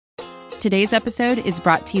Today's episode is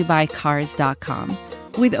brought to you by Cars.com.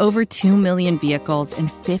 With over 2 million vehicles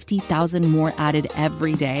and 50,000 more added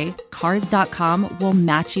every day, Cars.com will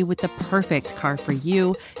match you with the perfect car for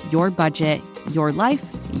you, your budget, your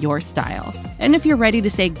life, your style. And if you're ready to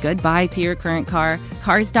say goodbye to your current car,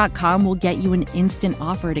 Cars.com will get you an instant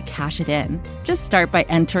offer to cash it in. Just start by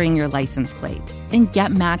entering your license plate and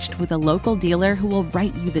get matched with a local dealer who will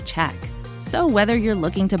write you the check. So whether you're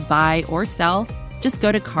looking to buy or sell, just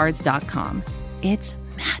go to Cars.com. It's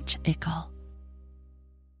magical.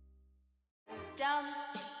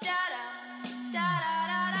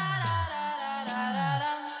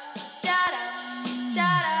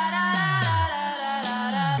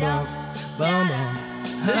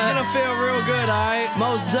 This is gonna feel real good, alright?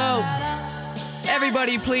 Most dope.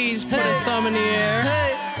 Everybody please put a thumb in the air.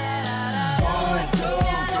 Hey. 1, 2,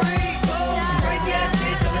 3, 4. Some crazy ass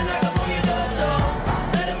kids gonna knock up on your door, so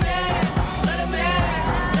let 'em in, let 'em in,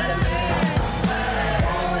 let 'em in.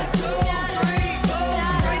 1, 2, 3, 4.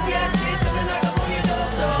 Some crazy ass kids gonna knock up on your door,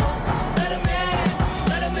 so let 'em in,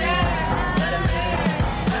 let 'em in, let 'em in.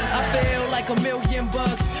 I feel like $1,000,000,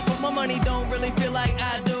 but my money don't really feel like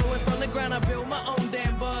I do. And from the ground I built my own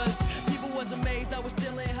damn buzz. People was amazed I was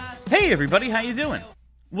still in high school. Hey everybody, how you doing?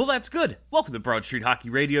 Well, that's good. Welcome to Broad Street Hockey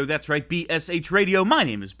Radio. That's right, BSH Radio. My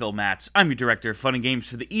name is Bill Matz. I'm your director of fun and games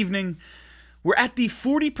for the evening. We're at the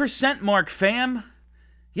 40% mark, fam.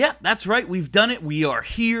 Yeah, that's right. We've done it. We are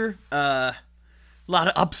here. A lot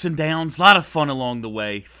of ups and downs, a lot of fun along the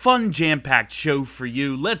way. Fun, jam-packed show for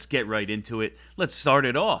you. Let's get right into it. Let's start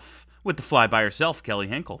it off with the fly by herself, Kelly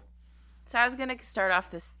Hinkle. So I was going to start off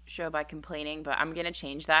this show by complaining, but I'm going to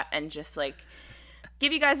change that and just,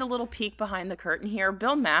 give you guys a little peek behind the curtain here.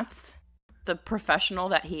 Bill Matz, the professional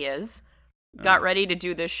that he is, got ready to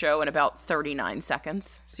do this show in about 39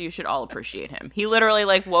 seconds. So you should all appreciate him. He literally,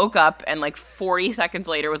 woke up and, 40 seconds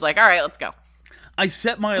later was like, all right, let's go. I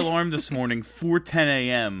set my alarm this morning for 10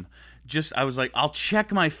 a.m. I was like, I'll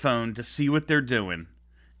check my phone to see what they're doing.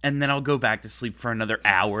 And then I'll go back to sleep for another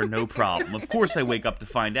hour, no problem. Of course, I wake up to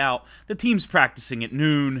find out the team's practicing at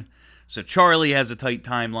noon. So Charlie has a tight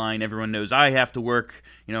timeline. Everyone knows I have to work,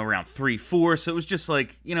 around 3, 4. So it was just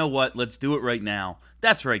like, you know what? Let's do it right now.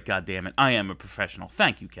 That's right, goddammit. I am a professional.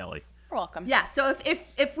 Thank you, Kelly. You're welcome. Yeah, so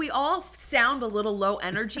if we all sound a little low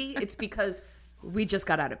energy, it's because we just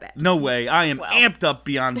got out of bed. No way. I am amped up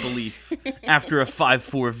beyond belief after a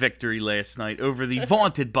 5-4 victory last night over the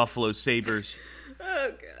vaunted Buffalo Sabres.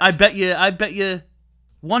 Oh, God. I bet you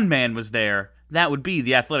one man was there. That would be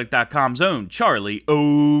theathletic.com's own Charlie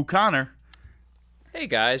O'Connor. Hey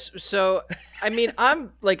guys, so I am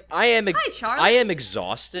Hi, Charlie. I am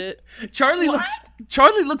exhausted. Charlie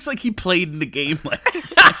looks like he played in the game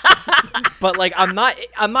last night. But I'm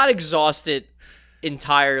not exhausted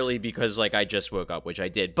entirely because I just woke up, which I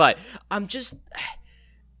did. But I'm just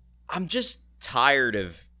tired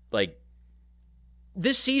of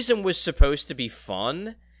this season was supposed to be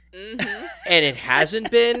fun. Mm-hmm. And it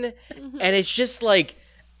hasn't been. Mm-hmm. And it's just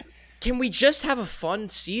can we just have a fun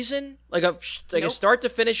season? A start to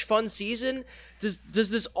finish fun season? Does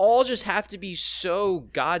this all just have to be so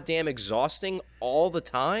goddamn exhausting all the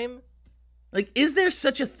time? Is there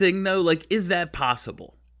such a thing though? Is that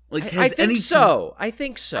possible? I think so. I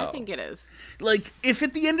think it is. If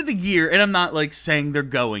at the end of the year, and I'm not saying they're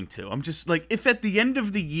going to, I'm just if at the end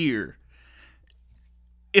of the year,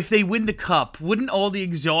 if they win the cup, wouldn't all the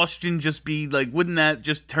exhaustion just be wouldn't that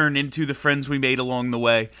just turn into the friends we made along the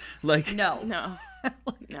way? No.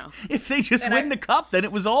 If they just win the cup, then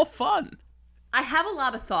it was all fun. I have a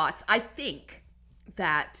lot of thoughts. I think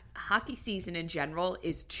that hockey season in general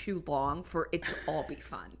is too long for it to all be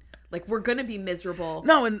fun. We're going to be miserable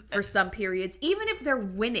for some periods. Even if they're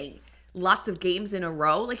winning lots of games in a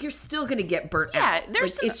row, you're still going to get burnt out. Yeah,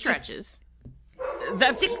 there's some stretches.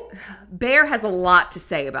 Bear has a lot to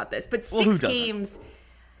say about this, but 6 games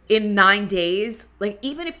in 9 days,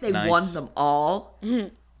 even if they won them all,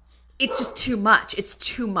 it's just too much. It's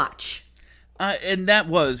too much. And that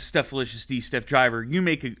was Steph-Alicious D, Steph Driver. You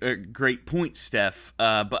make a great point, Steph.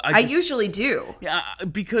 But I usually do. Yeah,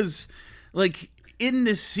 because in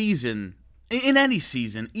this season, in any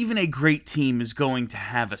season, even a great team is going to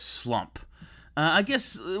have a slump. I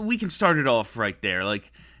guess we can start it off right there.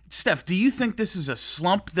 Steph, do you think this is a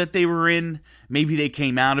slump that they were in? Maybe they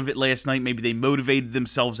came out of it last night. Maybe they motivated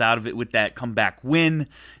themselves out of it with that comeback win.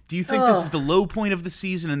 Do you think this is the low point of the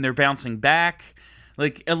season and they're bouncing back?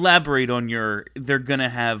 Elaborate on we're gonna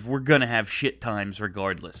have shit times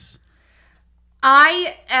regardless.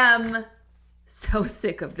 I am so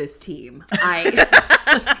sick of this team. I'm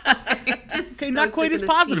just not quite as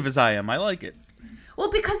positive as I am. I like it. Well,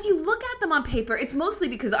 because you look at them on paper, it's mostly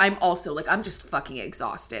because I'm also, like, I'm just fucking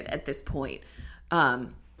exhausted at this point.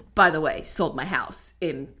 By the way, sold my house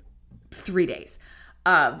in 3 days.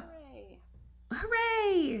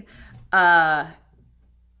 Hooray!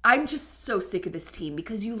 I'm just so sick of this team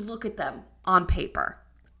because you look at them on paper.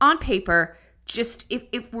 On paper, just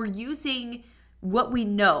if we're using what we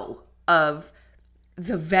know of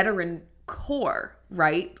the veteran core,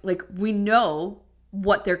 right? Like, we know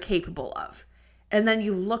what they're capable of. And then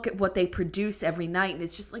you look at what they produce every night, and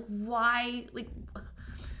it's just like, why? Like,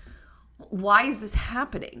 why is this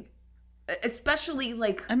happening? Especially,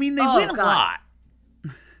 like, I mean, they win a lot.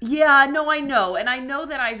 Yeah, no, I know. And I know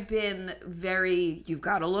that I've been you've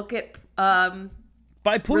got to look at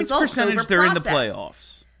by points percentage, they're in the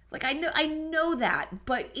playoffs. Like, I know that,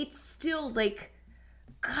 but it's still like,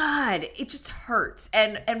 God, it just hurts.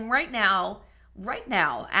 And right now,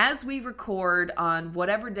 as we record on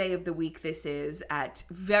whatever day of the week this is, at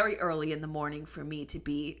very early in the morning for me to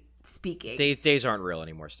be speaking. Days aren't real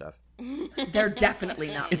anymore, Steph. They're definitely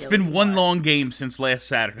not. It's been one long game since last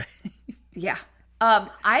Saturday. Yeah.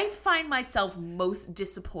 I find myself most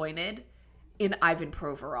disappointed in Ivan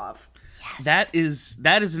Provorov. Yes.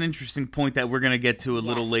 That is an interesting point that we're going to get to a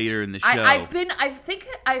little later in the show. I think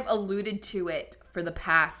I've alluded to it for the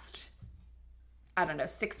past, I don't know,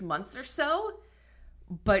 6 months or so,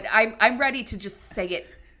 but I'm ready to just say it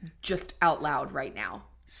just out loud right now.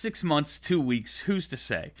 6 months, 2 weeks, who's to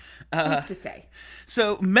say? Who's to say?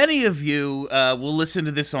 So many of you will listen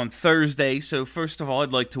to this on Thursday. So first of all,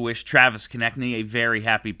 I'd like to wish Travis Konechny a very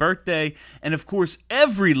happy birthday. And of course,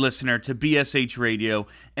 every listener to BSH Radio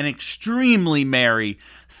an extremely merry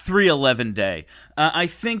 3/11 day. I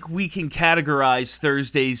think we can categorize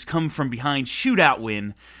Thursday's come from behind shootout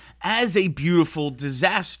win as a beautiful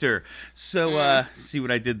disaster. So see what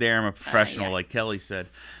I did there? I'm a professional, like Kelly said.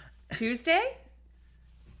 Tuesday?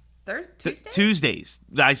 Tuesday? Tuesdays.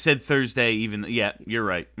 I said Thursday even. Yeah, you're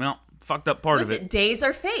right. Well, fucked up part of it. Listen, days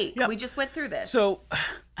are fake. Yep. We just went through this. So,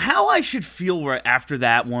 how I should feel right after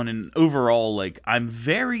that one, and overall, like, I'm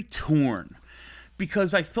very torn.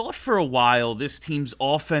 Because I thought for a while this team's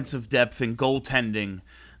offensive depth and goaltending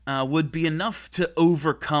would be enough to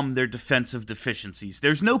overcome their defensive deficiencies.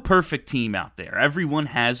 There's no perfect team out there. Everyone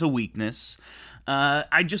has a weakness.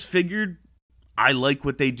 I just figured I like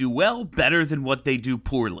what they do well better than what they do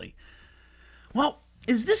poorly. Well,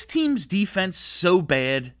 is this team's defense so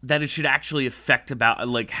bad that it should actually affect about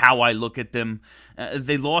like how I look at them?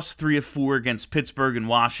 They lost 3 of 4 against Pittsburgh and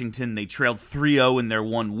Washington. They trailed 3-0 in their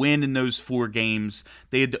one win in those 4 games.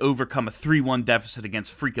 They had to overcome a 3-1 deficit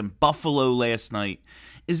against freaking Buffalo last night.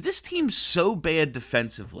 Is this team so bad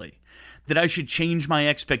defensively that I should change my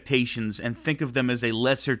expectations and think of them as a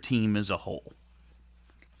lesser team as a whole?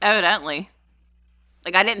 Evidently.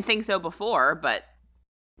 Like, I didn't think so before, but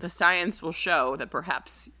the science will show that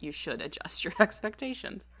perhaps you should adjust your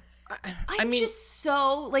expectations. I'm just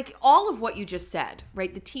so, like, all of what you just said,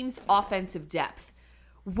 right? The team's offensive depth.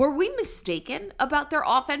 Were we mistaken about their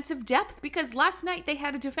offensive depth? Because last night they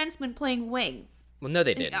had a defenseman playing wing. Well, no,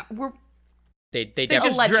 they didn't. They They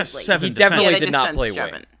definitely just dressed 7 He definitely they did not just play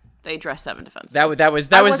sent wing. They dressed 7 defensemen. That was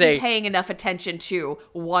I wasn't paying enough attention to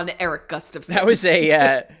one Eric Gustafsson. That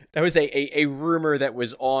was a rumor that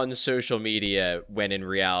was on social media when in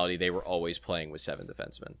reality they were always playing with 7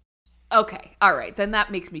 defensemen. Okay, all right, then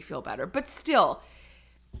that makes me feel better. But still,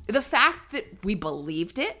 the fact that we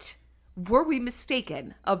believed it, were we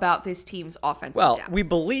mistaken about this team's offensive depth? We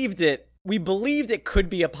believed it. We believed it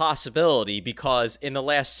could be a possibility because in the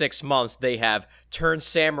last 6 months they have turned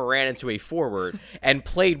Sam Moran into a forward and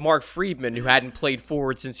played Mark Friedman, who hadn't played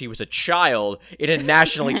forward since he was a child, in a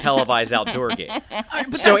nationally televised outdoor game.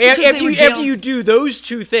 So after you do those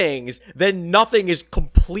 2 things, then nothing is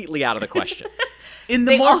completely out of the question.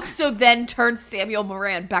 They also then turned Samuel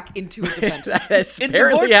Moran back into a defenseman. That's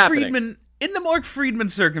apparently happening. In the Mark Friedman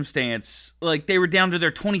circumstance, like, they were down to their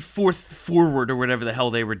 24th forward or whatever the hell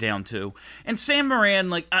they were down to. And Sam Moran,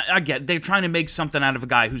 like, I get, they're trying to make something out of a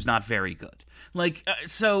guy who's not very good. Like,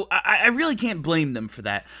 so I really can't blame them for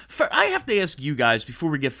that. I have to ask you guys, before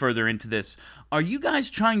we get further into this, are you guys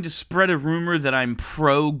trying to spread a rumor that I'm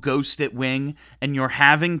pro Ghost at Wing, and you're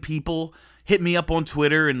having people hit me up on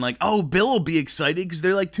Twitter and like, oh, Bill will be excited because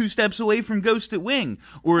they're like 2 steps away from Ghost at Wing?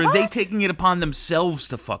 Or are they taking it upon themselves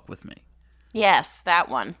to fuck with me? Yes, that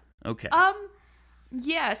one. Okay.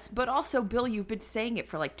 Yes, but also, Bill, you've been saying it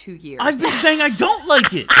for like 2 years. I've been saying I don't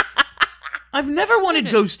like it. I've never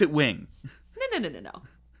wanted Ghost at Wing. No.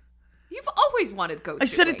 You've always wanted Ghost at Wing. I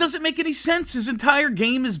said it doesn't make any sense. His entire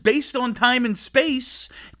game is based on time and space.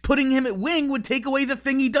 Putting him at wing would take away the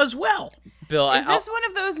thing he does well. Bill, is this one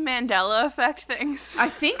of those Mandela effect things? I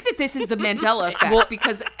think that this is the Mandela effect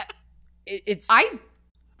because it's. I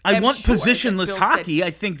want sure positionless that Bill hockey. said-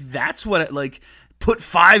 I think that's what it, like put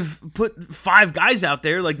five guys out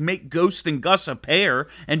there, like make Ghost and Gus a pair,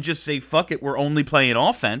 and just say fuck it, we're only playing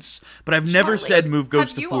offense. But I've never said move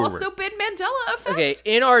Ghost to forward. Have you also been Mandela effect? Okay,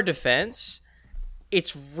 in our defense,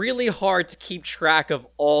 it's really hard to keep track of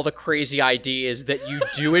all the crazy ideas that you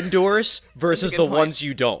do endorse versus the ones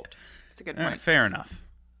you don't. That's a good All point. right, fair enough.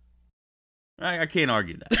 I can't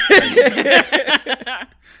argue that.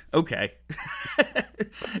 Okay.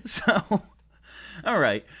 So, all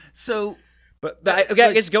right. So, But I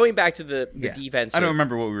guess going back to the defense. I don't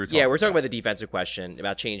remember what we were talking about. Yeah, we're talking about the defensive question,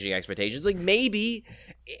 about changing expectations. Like, maybe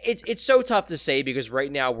it's so tough to say because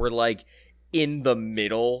right now we're, like, in the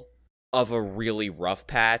middle of a really rough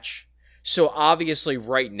patch. So, obviously,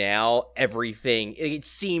 right now, everything, it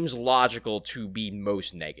seems logical to be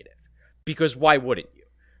most negative. Because why wouldn't you?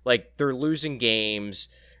 Like, they're losing games.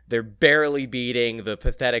 They're barely beating the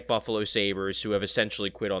pathetic Buffalo Sabres, who have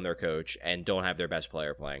essentially quit on their coach and don't have their best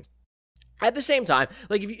player playing. At the same time,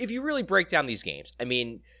 like, if you really break down these games, I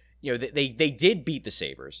mean, you know, they did beat the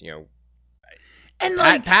Sabres, you know, and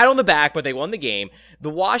like, pat on the back, but they won the game. The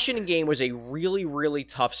Washington game was a really, really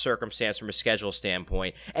tough circumstance from a schedule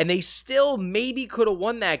standpoint, and they still maybe could have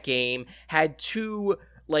won that game had two,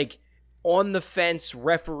 like, on-the-fence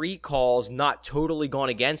referee calls not totally gone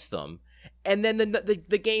against them. And then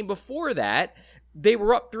the game before that, they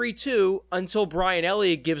were up 3-2 until Brian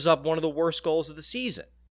Elliott gives up one of the worst goals of the season.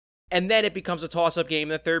 And then it becomes a toss-up game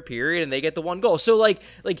in the third period, and they get the one goal. So, like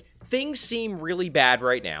things seem really bad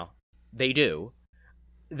right now. They do.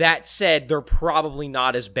 That said, they're probably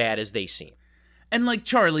not as bad as they seem. And like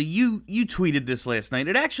Charlie, you tweeted this last night.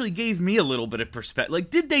 It actually gave me a little bit of perspective. Like,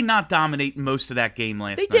 did they not dominate most of that game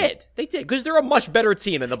last night? They did, because they're a much better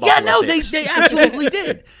team than the Buffalo Sabres. They absolutely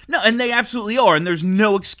did. No, and they absolutely are. And there's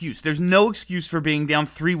no excuse. There's no excuse for being down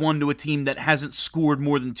 3-1 to a team that hasn't scored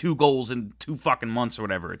more than 2 goals in 2 fucking months or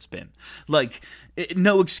whatever it's been. Like,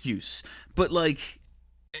 no excuse. But like,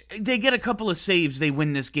 they get a couple of saves, they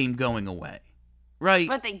win this game going away, right?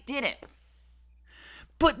 But they didn't.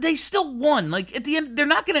 But they still won. Like, at the end, they're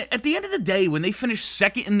not gonna. At the end of the day, when they finish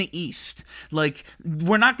second in the East, like,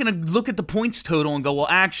 we're not gonna look at the points total and go, well,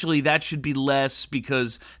 actually, that should be less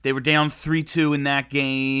because they were down 3-2 in that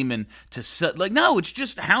game, and like, no, it's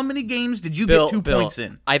just how many games did you get 2 points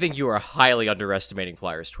in? I think you are highly underestimating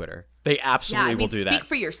Flyers Twitter. They absolutely will do that. Speak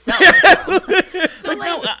for yourself. Like,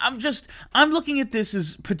 no, I'm looking at this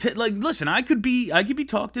as like, listen, I could be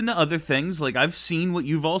talked into other things. Like, I've seen what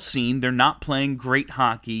you've all seen. They're not playing great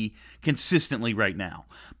hockey consistently right now.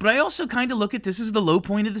 But I also kind of look at this as the low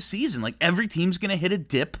point of the season. Like, every team's gonna hit a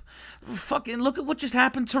dip. Fucking look at what just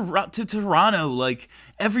happened to Toronto. Like,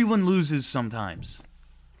 everyone loses sometimes.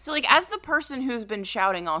 So, like, as the person who's been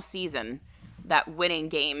shouting all season that winning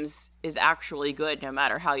games is actually good no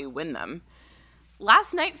matter how you win them,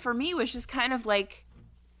 last night for me was just kind of like,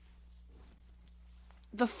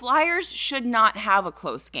 the Flyers should not have a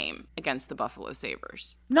close game against the Buffalo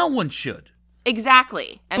Sabres. No one should.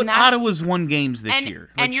 Exactly. And but Ottawa's won games this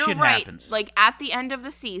year. Like, and you're shit right. Happens. Like, at the end of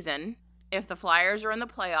the season, if the Flyers are in the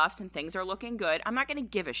playoffs and things are looking good, I'm not going to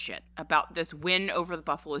give a shit about this win over the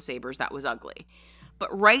Buffalo Sabres that was ugly.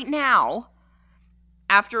 But right now,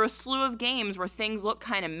 after a slew of games where things look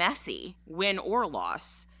kind of messy, win or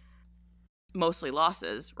loss, mostly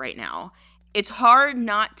losses right now, it's hard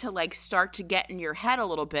not to, like, start to get in your head a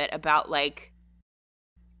little bit about, like,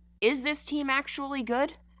 is this team actually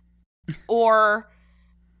good? Or,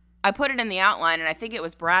 I put it in the outline, and I think it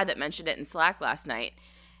was Brad that mentioned it in Slack last night,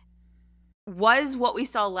 was what we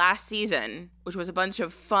saw last season, which was a bunch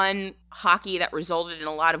of fun hockey that resulted in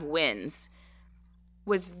a lot of wins,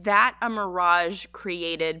 was that a mirage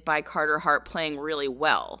created by Carter Hart playing really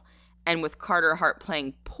well? And with Carter Hart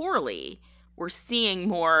playing poorly, we're seeing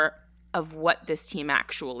more of what this team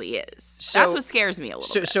actually is. So, that's what scares me a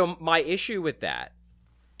little bit. So my issue with that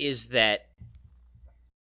is that,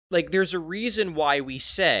 like, there's a reason why we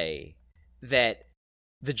say that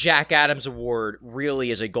the Jack Adams Award really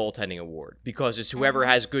is a goaltending award, because it's whoever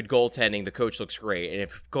has good goaltending, the coach looks great, and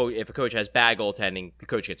if a coach has bad goaltending, the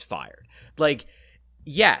coach gets fired. Like,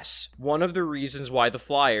 yes, one of the reasons why the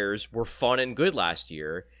Flyers were fun and good last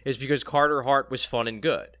year is because Carter Hart was fun and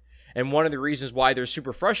good. And one of the reasons why they're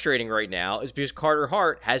super frustrating right now is because Carter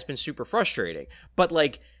Hart has been super frustrating. But,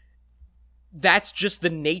 like, that's just the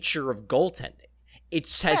nature of goaltending. It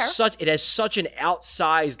has such an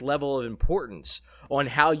outsized level of importance on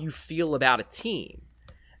how you feel about a team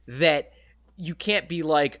that you can't be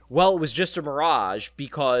like, well, it was just a mirage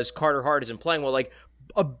because Carter Hart isn't playing well. Like,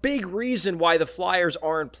 a big reason why the Flyers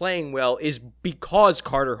aren't playing well is because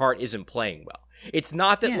Carter Hart isn't playing well. It's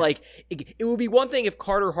not that, like, it would be one thing if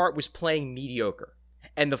Carter Hart was playing mediocre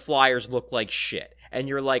and the Flyers looked like shit. And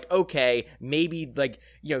you're like, okay, maybe, like,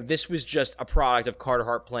 you know, this was just a product of Carter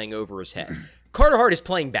Hart playing over his head. Carter Hart is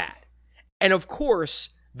playing bad. And, of course,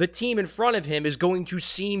 the team in front of him is going to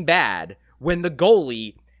seem bad when the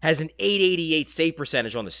goalie has an .888 save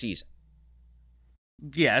percentage on the season.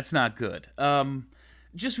 Yeah, it's not good.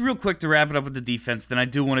 Just real quick to wrap it up with the defense, then I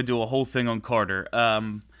do want to do a whole thing on Carter.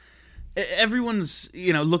 Everyone's,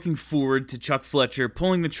 looking forward to Chuck Fletcher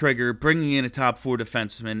pulling the trigger, bringing in a top 4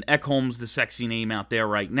 defenseman. Ekholm's the sexy name out there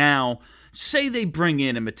right now. Say they bring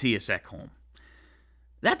in a Matthias Ekholm.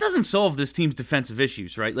 That doesn't solve this team's defensive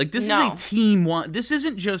issues, right? Like, this is a team. This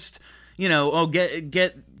isn't just,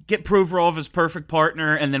 get Provorov as perfect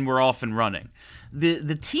partner and then we're off and running.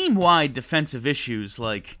 The team-wide defensive issues,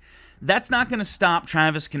 like, that's not going to stop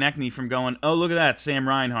Travis Konechny from going, oh, look at that, Sam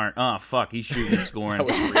Reinhart. Oh, fuck, he's shooting and scoring. That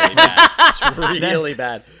was really bad. It's really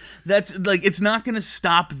bad. That's, like, it's not going to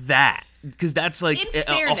stop that, because that's, like,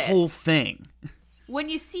 a whole thing. When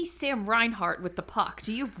you see Sam Reinhart with the puck,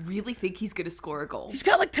 do you really think he's going to score a goal? He's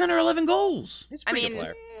got, like, 10 or 11 goals. He's a pretty good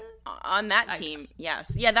player. On that team,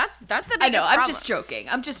 yes. Yeah, that's the biggest I know, problem. I'm just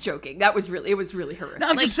joking. It was really horrific. No,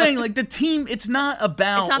 I'm just saying, like, the team, it's not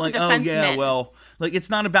about, it's not like, the defensemen. it's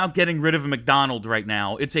not about getting rid of a McDonald right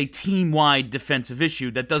now. It's a team-wide defensive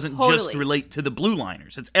issue that doesn't just relate to the blue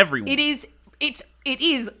liners. It's everyone. It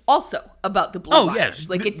is also about the blue liners. Yes.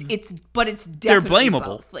 Like, it's definitely they're blamable.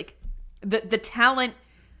 Both. Like, the talent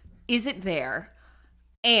isn't there,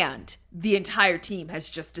 and the entire team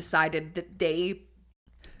has just decided that they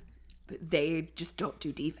just don't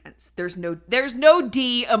do defense. There's no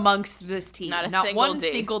D amongst this team. Not one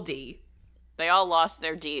single D. They all lost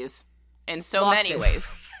their Ds in so many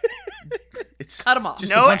ways. It's cut them off.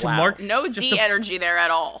 Just a bunch of no D energy there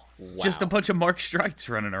at all. Wow. Just a bunch of Mark Strites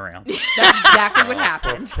running around. That's exactly what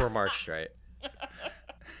happened. Poor Mark Streit.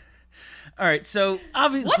 All right, so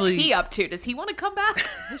obviously, what's he up to? Does he want to come back?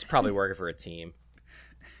 He's probably working for a team.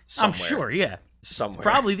 Somewhere. I'm sure, yeah. Somewhere.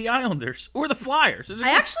 Probably the Islanders or the Flyers.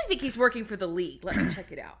 I actually think he's working for the league. Let me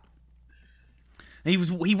check it out. He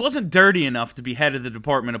wasn't dirty enough to be head of the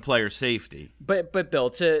Department of Player Safety. But Bill,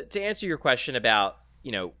 to answer your question about,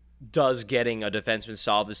 does getting a defenseman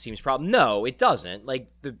solve this team's problem? No, it doesn't. Like,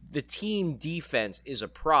 the team defense is a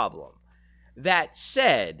problem. That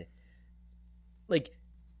said, like,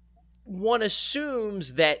 one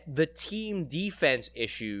assumes that the team defense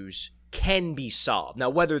issues can be solved. Now,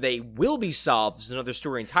 whether they will be solved is another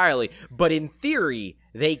story entirely, but in theory,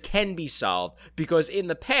 they can be solved because in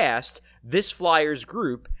the past, this Flyers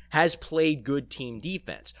group has played good team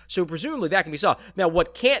defense. So presumably that can be solved. Now,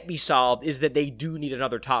 what can't be solved is that they do need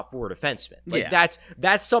another top 4 defenseman. Like,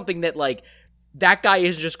 that's something that, like, that guy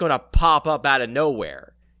isn't just going to pop up out of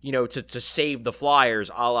nowhere, to save the Flyers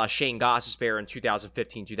a la Shane Gostisbehere in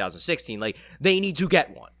 2015, 2016. Like, they need to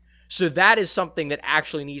get one. So that is something that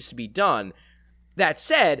actually needs to be done. That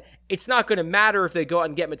said, it's not going to matter if they go out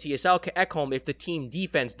and get Matthias Ekholm if the team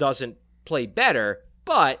defense doesn't play better.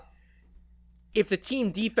 But if the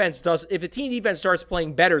team defense starts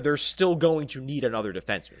playing better, they're still going to need another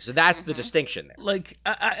defenseman. So that's the distinction there. Like,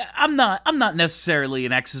 I'm not necessarily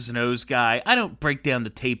an X's and O's guy. I don't break down the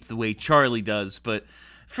tape the way Charlie does. But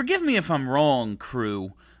forgive me if I'm wrong,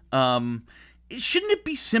 crew. Shouldn't it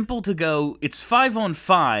be simple to go, it's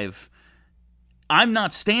 5-on-5, I'm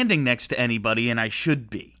not standing next to anybody, and I should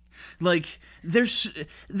be. Like,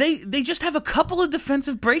 they just have a couple of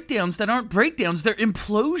defensive breakdowns that aren't breakdowns, they're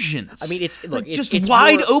implosions. I mean, it's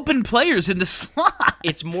wide more, open players in the slot.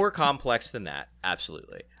 It's more complex than that,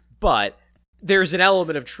 absolutely. But there's an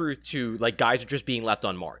element of truth to, like, guys are just being left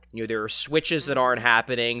unmarked. There are switches that aren't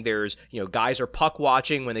happening. There's, guys are puck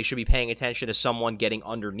watching when they should be paying attention to someone getting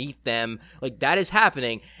underneath them. Like, that is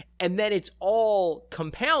happening. And then it's all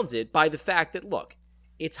compounded by the fact that, look,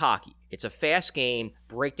 it's hockey. It's a fast game.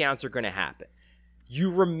 Breakdowns are going to happen.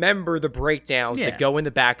 You remember the breakdowns that go in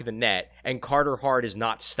the back of the net, and Carter Hart is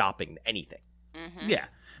not stopping anything. Mm-hmm. Yeah.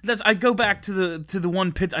 I go back to the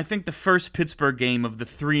one I think the first Pittsburgh game of the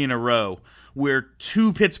 3 in a row where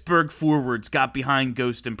 2 Pittsburgh forwards got behind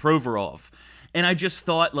Ghost and Provorov. And I just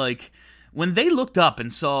thought, like, when they looked up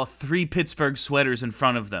and saw 3 Pittsburgh sweaters in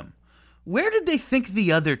front of them, where did they think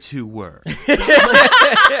the other 2 were?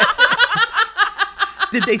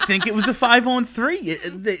 Did they think it was a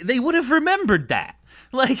 5-on-3? They would have remembered that.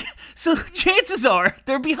 Like, so chances are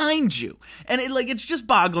they're behind you. And it's just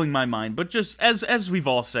boggling my mind. But just as we've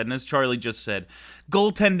all said, and as Charlie just said,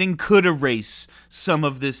 goaltending could erase some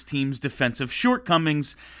of this team's defensive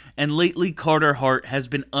shortcomings. And lately, Carter Hart has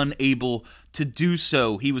been unable to do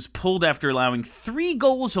so. He was pulled after allowing 3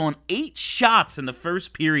 goals on 8 shots in the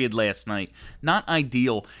first period last night. Not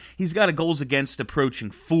ideal. He's got a goals against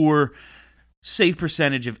approaching 4, save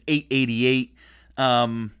percentage of .888.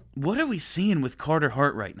 What are we seeing with Carter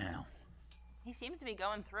Hart right now? He seems to be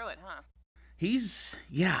going through it, huh?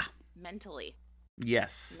 Yeah. Mentally.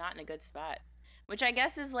 Yes. Not in a good spot. Which I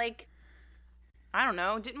guess is like, I don't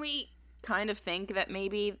know, didn't we kind of think that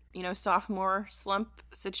maybe, sophomore slump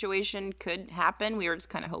situation could happen? We were just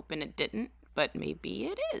kind of hoping it didn't, but maybe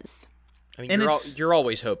it is. I mean, you're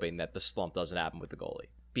always hoping that the slump doesn't happen with the goalie.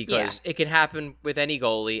 Because it can happen with any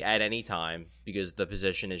goalie at any time because the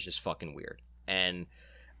position is just fucking weird. And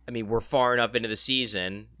I mean, we're far enough into the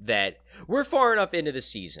season that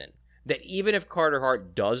even if Carter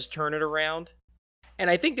Hart does turn it around, and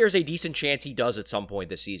I think there's a decent chance he does at some point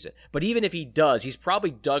this season, but even if he does, he's probably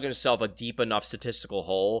dug himself a deep enough statistical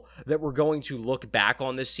hole that we're going to look back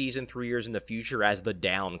on this season 3 years in the future as the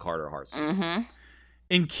down Carter Hart season. Mm-hmm.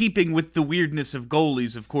 In keeping with the weirdness of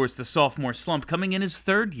goalies, of course, the sophomore slump coming in his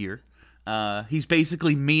 3rd year. He's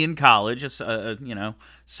basically me in college,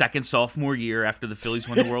 second sophomore year after the Phillies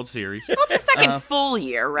won the World Series. Well, it's a second full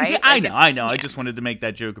year, right? Yeah, I know. Yeah. I just wanted to make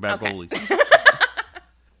that joke about goalies.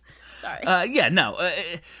 Sorry.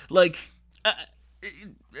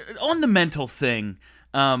 On the mental thing,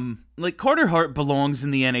 Carter Hart belongs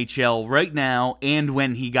in the NHL right now, and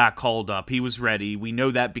when he got called up, he was ready. We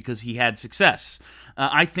know that because he had success.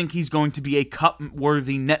 I think he's going to be a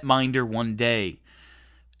cup-worthy netminder one day.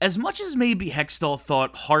 As much as maybe Hextall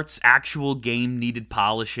thought Hart's actual game needed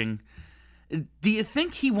polishing, do you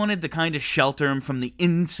think he wanted to kind of shelter him from the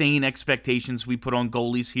insane expectations we put on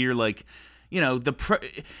goalies here?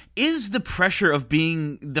 Is the pressure of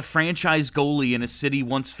being the franchise goalie in a city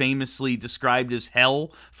once famously described as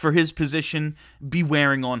hell for his position be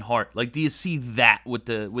wearing on Hart? Do you see that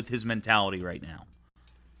with his mentality right now?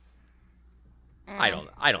 I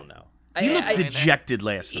don't know. He looked dejected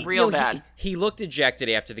last night. Real bad. He looked dejected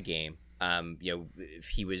after the game.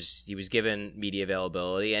 He was given media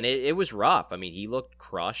availability, and it was rough. I mean, he looked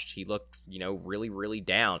crushed. He looked, really, really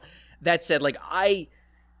down. That said, I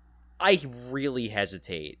really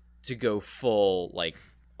hesitate to go full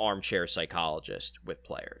armchair psychologist with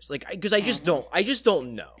players, because I just don't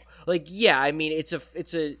know. I mean,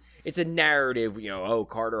 it's a narrative.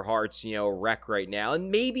 Carter Hart's a wreck right now,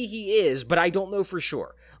 and maybe he is, but I don't know for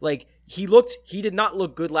sure. He did not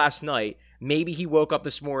look good last night. Maybe he woke up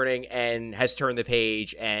this morning and has turned the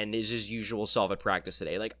page and is his usual self at practice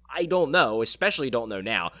today. I don't know, especially don't know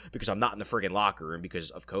now because I'm not in the friggin' locker room because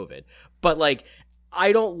of COVID. But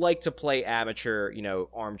I don't like to play amateur,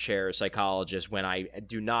 armchair psychologist when I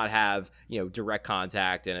do not have, direct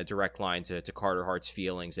contact and a direct line to Carter Hart's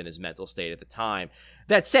feelings and his mental state at the time.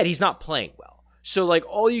 That said, he's not playing well. So,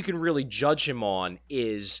 all you can really judge him on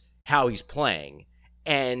is how he's playing.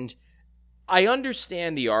 And I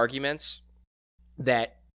understand the arguments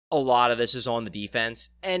that a lot of this is on the defense.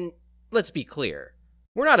 And let's be clear,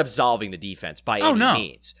 we're not absolving the defense by any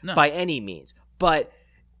means. No. By any means. But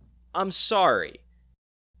I'm sorry.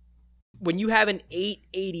 When you have an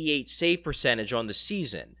 .888 save percentage on the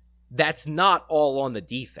season, that's not all on the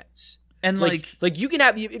defense. And you can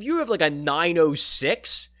have, if you have a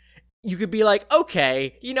 906, you could be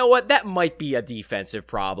okay, you know what, that might be a defensive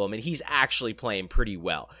problem, and he's actually playing pretty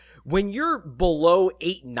well. When you're below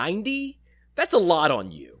 .890, that's a lot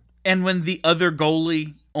on you. And when the other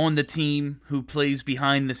goalie on the team who plays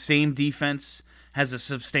behind the same defense has a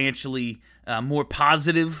substantially more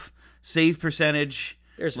positive save percentage,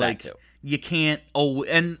 there's that too. You can't.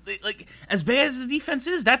 And as bad as the defense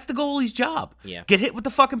is, that's the goalie's job. Yeah. Get hit with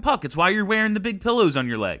the fucking puck. It's why you're wearing the big pillows on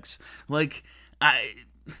your legs.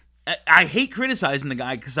 I hate criticizing the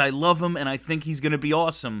guy because I love him and I think he's going to be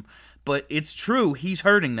awesome. But it's true. He's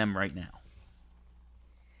hurting them right now.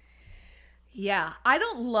 Yeah. I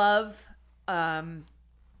don't love,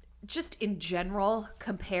 just in general,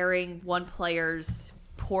 comparing one player's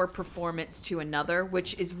poor performance to another,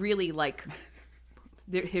 which is really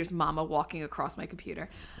here's Mama walking across my computer.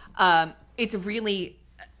 It's really,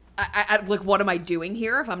 what am I doing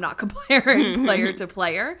here if I'm not comparing player to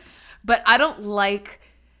player? But I don't like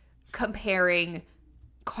comparing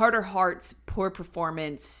Carter Hart's poor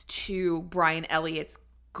performance to Brian Elliott's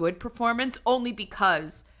good performance, only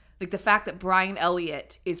because the fact that Brian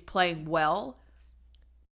Elliott is playing well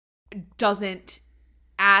doesn't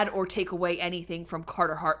add or take away anything from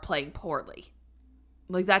Carter Hart playing poorly.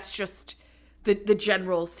 Like, that's just the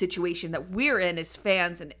general situation that we're in as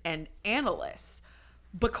fans and analysts.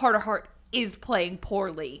 But Carter Hart is playing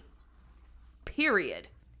poorly, period.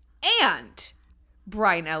 And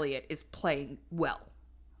Brian Elliott is playing well.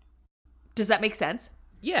 Does that make sense?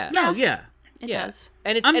 Yeah. No, yeah. It does.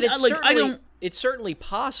 And it's certainly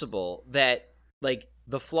possible that, like,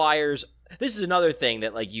 the Flyers... This is another thing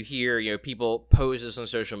that, like, you hear, you know, people post this on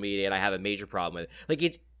social media, and I have a major problem with it.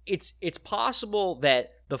 Like, it's possible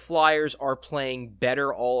that the Flyers are playing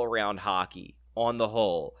better all-around hockey on the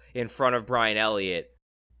whole in front of Brian Elliott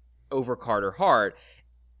over Carter Hart,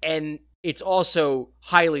 and it's also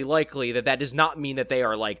highly likely that does not mean that they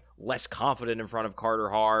are, like, less confident in front of Carter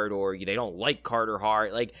Hart or they don't like Carter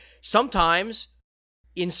Hart. Like, sometimes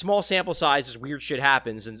in small sample sizes, weird shit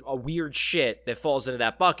happens, and a weird shit that falls into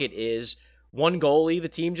that bucket is one goalie, the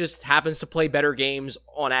team just happens to play better games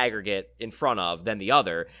on aggregate in front of than the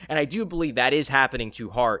other. And I do believe that is happening to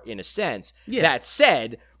Hart in a sense. Yeah. That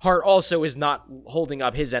said, Hart also is not holding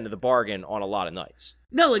up his end of the bargain on a lot of nights.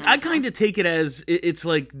 No, like, I kind of take it as it's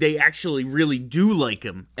like they actually really do like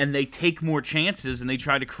him, and they take more chances, and they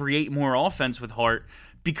try to create more offense with Hart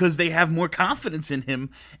because they have more confidence in him,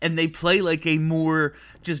 and they play like a more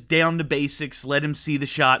just down to basics, let him see the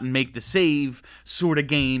shot and make the save sort of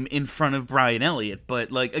game in front of Brian Elliott.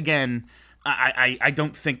 But, like, again, I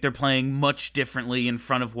don't think they're playing much differently in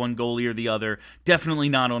front of one goalie or the other. Definitely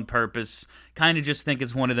not on purpose. Kind of just think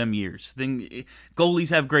it's one of them years. Goalies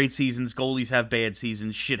have great seasons. Goalies have bad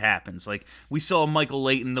seasons. Shit happens. Like, we saw Michael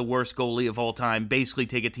Leighton, the worst goalie of all time, basically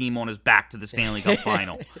take a team on his back to the Stanley Cup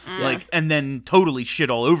final. Like, and then totally shit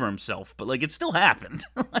all over himself. But, like, it still happened.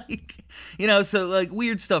 Like, you know, so, like,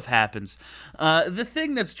 weird stuff happens. The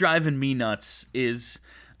thing that's driving me nuts is,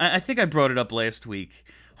 I think I brought it up last week,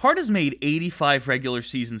 Hart has made 85 regular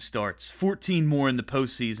season starts, 14 more in the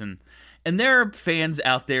postseason. And there are fans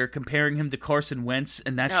out there comparing him to Carson Wentz,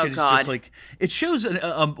 and that shit is just like, it shows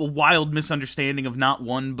a wild misunderstanding of not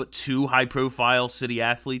one but two high-profile city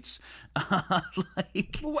athletes.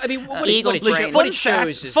 Like, I mean, what it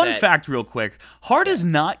shows is fun fact, real quick: Hart is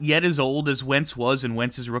not yet as old as Wentz was in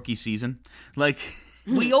Wentz's rookie season. Like,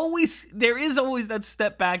 there is always that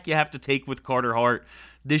step back you have to take with Carter Hart.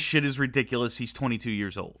 This shit is ridiculous. He's 22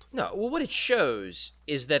 years old. No, well, what it shows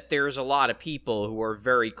is that there's a lot of people who are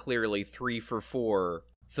very clearly 3-for-4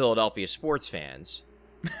 Philadelphia sports fans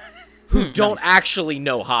who don't actually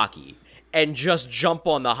know hockey and just jump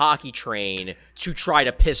on the hockey train to try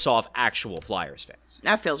to piss off actual Flyers fans.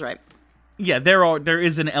 That feels right. Yeah, there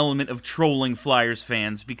is an element of trolling Flyers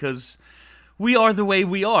fans because we are the way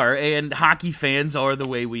we are, and hockey fans are the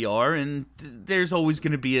way we are, and there's always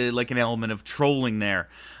going to be an element of trolling there.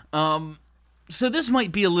 So this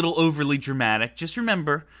might be a little overly dramatic. Just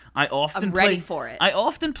remember, I'm ready for it. I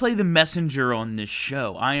often play the messenger on this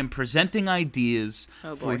show. I am presenting ideas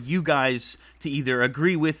for you guys to either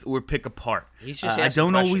agree with or pick apart. He's just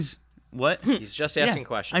asking questions. What? He's just asking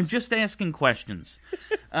questions. I'm just asking questions.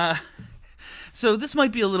 So this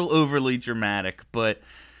might be a little overly dramatic, but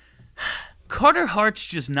Carter Hart's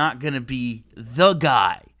just not going to be the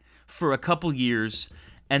guy for a couple years,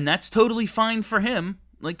 and that's totally fine for him.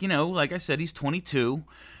 Like, you know, like I said, he's 22,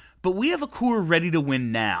 but we have a core ready to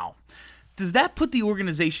win now. Does that put the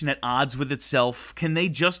organization at odds with itself? Can they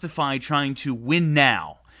justify trying to win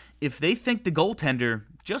now if they think the goaltender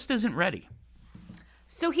just isn't ready?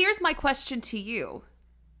 So here's my question to you.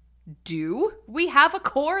 Do we have a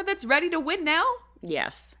core that's ready to win now?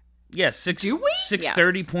 Yes. Yes, do we?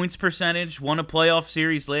 630 points percentage, won a playoff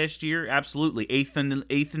series last year. Absolutely, eighth in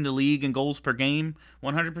the league in goals per game.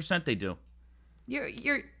 100% they do.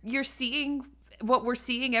 You're seeing what we're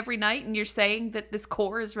seeing every night, and you're saying that this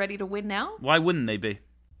core is ready to win now? Why wouldn't they be?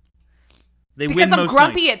 Because I'm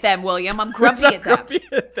grumpy at them, William. I'm grumpy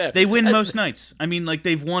at them. They win most nights. I mean, like,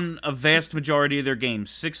 they've won a vast majority of their games.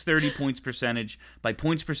 630 points percentage. By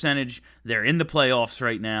points percentage, they're in the playoffs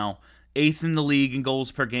right now. 8th in the league in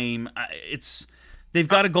goals per game. They've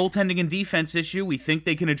got a goaltending and defense issue. We think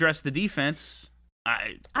they can address the defense.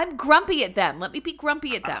 I'm grumpy at them. Let me be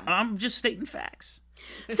grumpy at them. I'm just stating facts.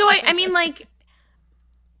 So, I mean, like,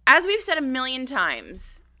 as we've said a million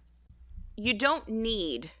times, you don't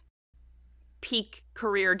need peak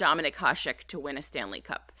career Dominic Hasek to win a Stanley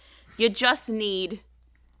Cup. You just need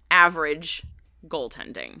average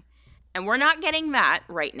goaltending. And we're not getting that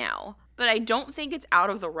right now. But I don't think it's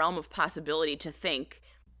out of the realm of possibility to think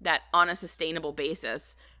that on a sustainable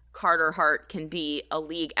basis, Carter Hart can be a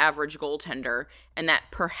league average goaltender, and that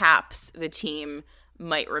perhaps the team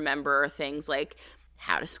might remember things like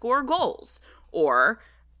how to score goals or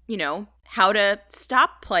how to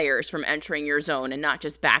stop players from entering your zone and not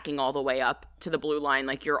just backing all the way up to the blue line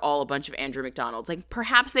like you're all a bunch of Andrew McDonalds. Like,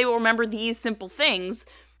 perhaps they will remember these simple things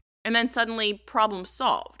and then suddenly problem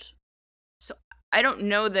solved. So I don't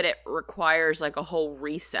know that it requires like a whole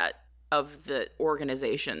reset of the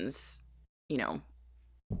organization's,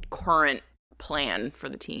 current plan for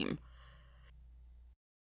the team.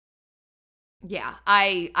 Yeah,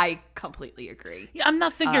 I completely agree. Yeah, I'm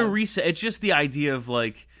not thinking reset. It's just the idea of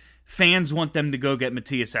like fans want them to go get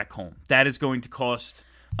Matthias Ekholm. That is going to cost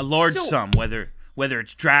a large sum, whether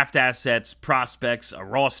it's draft assets, prospects, a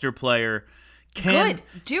roster player. Good,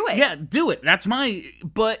 do it. Yeah, do it.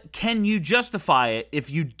 But can you justify it if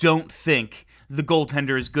you don't think the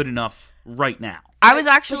goaltender is good enough right now? I was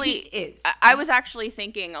actually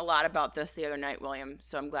thinking a lot about this the other night, William,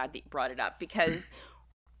 so I'm glad that you brought it up, because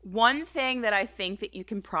one thing that I think that you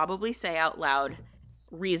can probably say out loud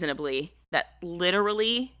reasonably that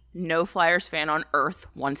literally no Flyers fan on earth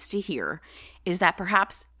wants to hear is that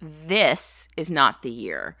perhaps this is not the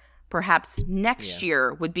year. Perhaps next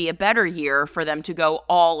year would be a better year for them to go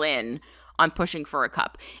all in on pushing for a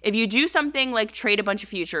cup. If you do something like trade a bunch of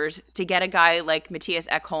futures to get a guy like Matthias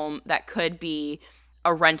Ekholm that could be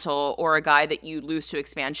a rental or a guy that you lose to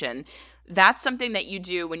expansion, that's something that you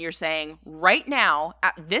do when you're saying, right now,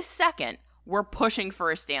 at this second, we're pushing for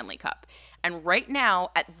a Stanley Cup. And right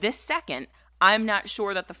now, at this second, I'm not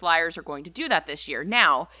sure that the Flyers are going to do that this year.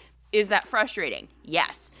 Now, is that frustrating?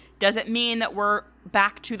 Yes. Does it mean that we're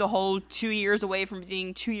back to the whole 2 years away from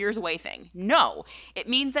being 2 years away thing? No. It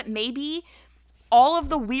means that maybe all of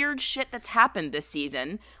the weird shit that's happened this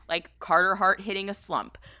season, like Carter Hart hitting a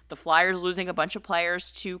slump, the Flyers losing a bunch of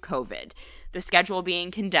players to COVID, the schedule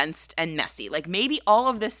being condensed and messy, like maybe all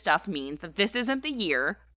of this stuff means that this isn't the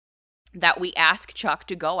year that we ask Chuck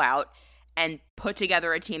to go out and put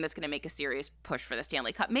together a team that's going to make a serious push for the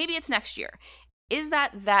Stanley Cup. Maybe it's next year. Is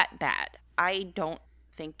that bad? I don't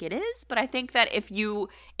think it is, but I think that if you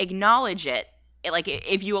acknowledge it, like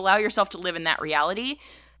if you allow yourself to live in that reality,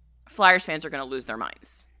 Flyers fans are going to lose their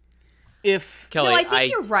minds. Kelly, I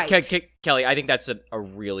think you're right. Kelly, I think that's a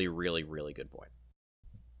really, really, really good point.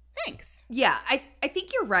 Thanks. Yeah, I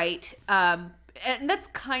think you're right. And that's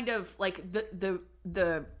kind of like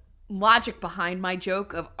the logic behind my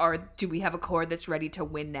joke of do we have a core that's ready to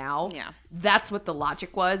win now? Yeah. That's what the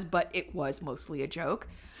logic was, but it was mostly a joke.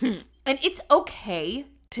 And it's okay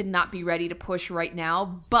to not be ready to push right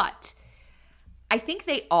now, but I think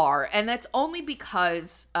they are. And that's only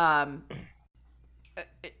because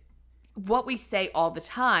what we say all the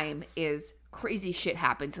time is crazy shit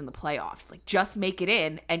happens in the playoffs. Like, just make it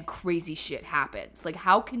in and crazy shit happens. Like,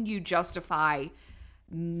 how can you justify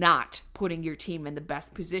not putting your team in the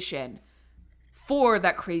best position for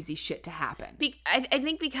that crazy shit to happen? I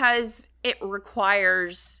think because it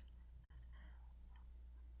requires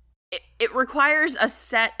a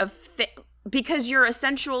set of because you're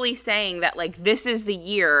essentially saying that, like, this is the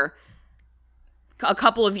year, a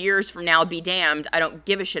couple of years from now, be damned, I don't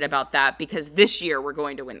give a shit about that because this year we're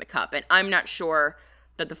going to win the cup. And I'm not sure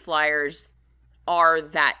that the Flyers are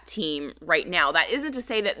that team right now. That isn't to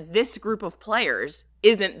say that this group of players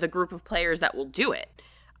isn't the group of players that will do it.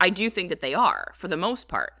 I do think that they are, for the most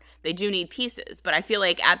part. They do need pieces. But I feel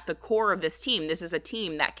like at the core of this team, this is a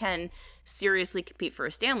team that can seriously compete for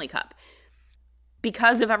a Stanley Cup.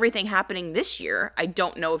 Because of everything happening this year, I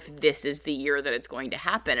don't know if this is the year that it's going to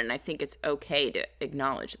happen, and I think it's okay to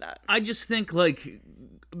acknowledge that. I just think, like,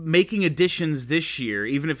 making additions this year,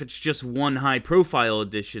 even if it's just one high-profile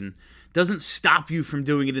addition, doesn't stop you from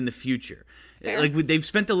doing it in the future. Fair. Like, they've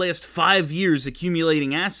spent the last 5 years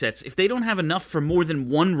accumulating assets. If they don't have enough for more than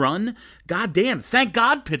one run, goddamn, thank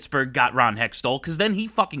God Pittsburgh got Ron Hextall, because then he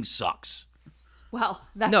fucking sucks. Well,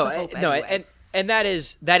 that's the hope anyway. And that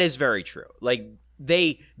is very true. Like,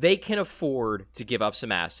 they can afford to give up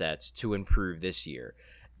some assets to improve this year.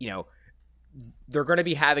 You know, they're going to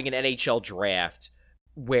be having an NHL draft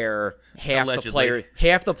where half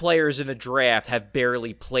the players in the draft have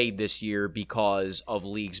barely played this year because of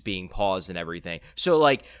leagues being paused and everything. So,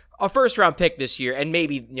 like, a first-round pick this year, and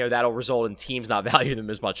maybe, you know, that'll result in teams not valuing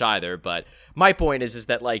them as much either. But my point is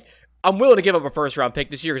that, like, I'm willing to give up a first-round pick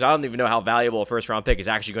this year because I don't even know how valuable a first-round pick is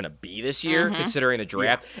actually going to be this year, considering the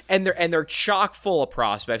draft. Yeah. And they're chock full of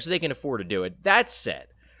prospects, so they can afford to do it. That said,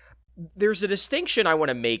 there's a distinction I want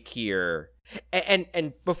to make here.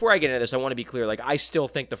 And before I get into this, I want to be clear. Like, I still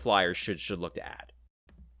think the Flyers should look to add.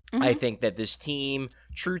 I think that this team,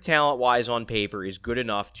 true talent-wise on paper, is good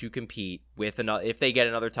enough to compete with another. If they get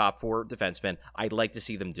another top four defenseman, I'd like to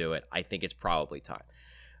see them do it. I think it's probably time.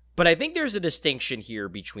 But I think there's a distinction here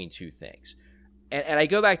between two things. and I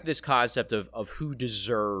go back to this concept of who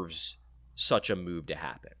deserves such a move to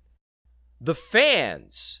happen. The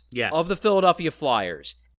fans of the Philadelphia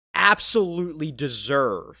Flyers absolutely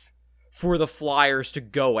deserve for the Flyers to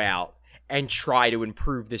go out and try to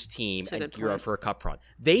improve this team and gear up for a cup run.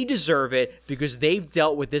 They deserve it because they've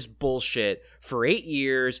dealt with this bullshit for 8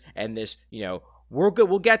 years and this, we're good,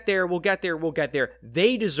 we'll get there.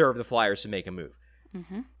 They deserve the Flyers to make a move.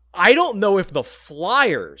 Mm-hmm. I don't know if the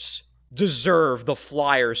Flyers deserve the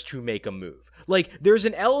Flyers to make a move. Like, there's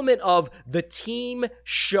an element of the team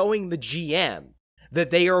showing the GM that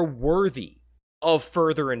they are worthy of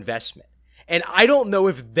further investment. And I don't know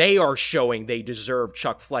if they are showing they deserve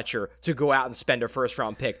Chuck Fletcher to go out and spend a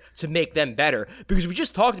first-round pick to make them better. Because we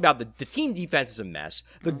just talked about the team defense is a mess.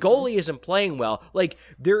 The goalie isn't playing well. Like,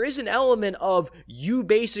 there is an element of you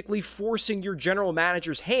basically forcing your general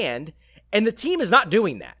manager's hand, and the team is not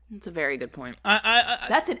doing that. That's a very good point.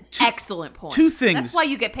 That's an excellent point. Two things. That's why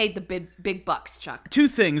you get paid the big bucks, Chuck. Two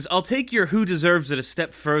things. I'll take your who deserves it a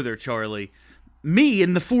step further, Charlie. Me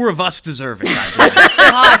and the four of us deserve it.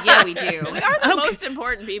 God, yeah, we do. We are the most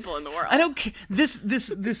important people in the world. I don't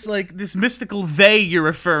this mystical they you're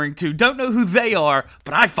referring to. Don't know who they are,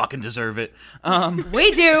 but I fucking deserve it. We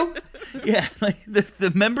do. Yeah, like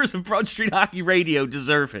the members of Broad Street Hockey Radio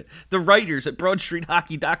deserve it. The writers at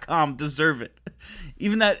BroadStreetHockey.com deserve it.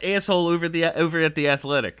 Even that asshole over at the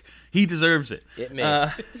Athletic, he deserves it. It may.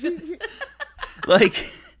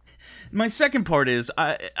 My second part is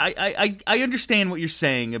I understand what you're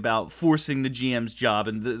saying about forcing the GM's job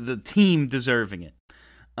and the team deserving it.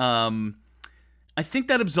 I think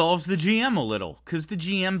that absolves the GM a little because the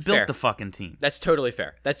GM built the fucking team. That's totally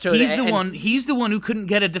fair. That's totally. He's the one who couldn't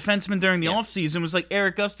get a defenseman during the offseason. Was like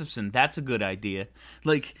Eric Gustafsson. That's a good idea.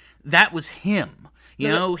 Like that was him.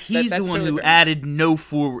 He's the one who added no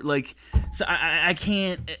forward. Like, so I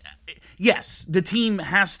can't. Yes, the team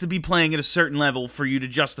has to be playing at a certain level for you to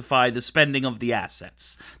justify the spending of the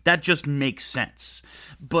assets. That just makes sense.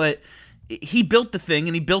 But he built the thing,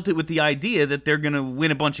 and he built it with the idea that they're going to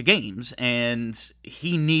win a bunch of games, and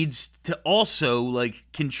he needs to also,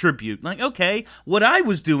 contribute. Like, okay, what I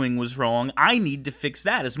was doing was wrong. I need to fix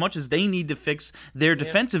that. As much as they need to fix their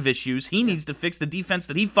defensive issues, he needs to fix the defense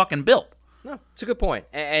that he fucking built. No, it's a good point,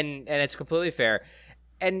 and it's completely fair.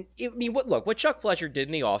 And what Chuck Fletcher did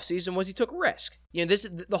in the offseason was he took risk.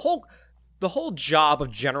 The whole job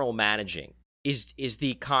of general managing is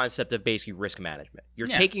the concept of basically risk management. You're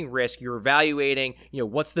taking risk, you're evaluating,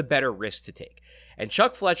 what's the better risk to take. And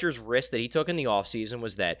Chuck Fletcher's risk that he took in the offseason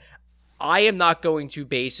was that I am not going to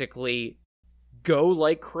basically go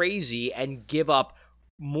like crazy and give up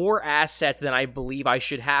more assets than I believe I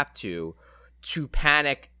should have to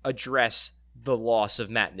panic address the loss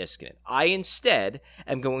of Matt Niskanen. I instead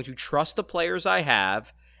am going to trust the players I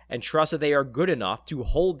have and trust that they are good enough to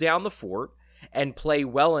hold down the fort and play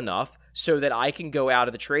well enough so that I can go out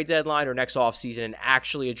at the trade deadline or next offseason and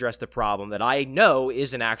actually address the problem that I know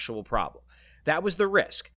is an actual problem. That was the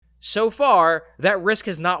risk. So far, that risk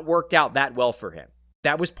has not worked out that well for him.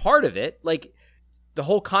 That was part of it. Like, the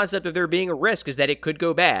whole concept of there being a risk is that it could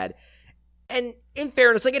go bad. And in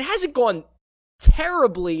fairness, it hasn't gone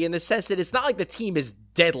terribly in the sense that it's not like the team is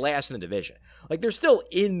dead last in the division. They're still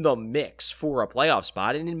in the mix for a playoff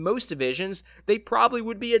spot, and in most divisions, they probably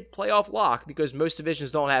would be a playoff lock because most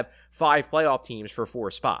divisions don't have 5 playoff teams for 4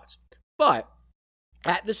 spots. But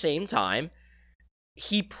at the same time,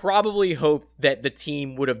 he probably hoped that the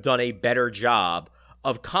team would have done a better job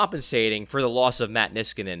of compensating for the loss of Matt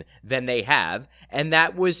Niskanen than they have, and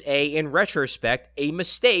that was in retrospect, a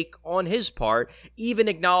mistake on his part, even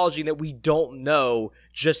acknowledging that we don't know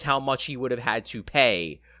just how much he would have had to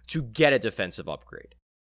pay to get a defensive upgrade.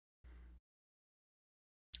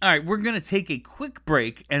 All right, we're going to take a quick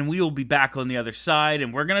break, and we will be back on the other side,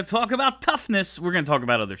 and we're going to talk about toughness. We're going to talk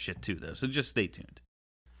about other shit too, though, so just stay tuned.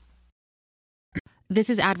 This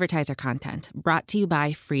is advertiser content brought to you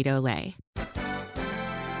by Frito-Lay.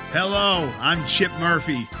 Hello, I'm Chip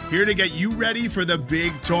Murphy, here to get you ready for the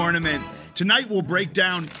big tournament. Tonight we'll break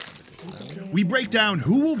down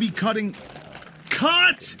who will be cutting...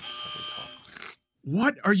 Cut!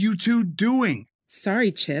 What are you two doing?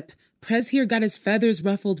 Sorry, Chip. Prez here got his feathers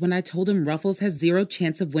ruffled when I told him Ruffles has 0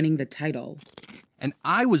 chance of winning the title. And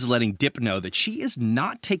I was letting Dip know that she is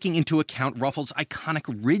not taking into account Ruffles' iconic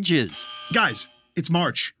ridges. Guys, it's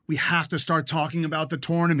March. We have to start talking about the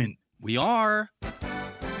tournament. We are.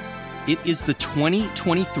 It is the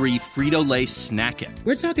 2023 Frito-Lay Snack It.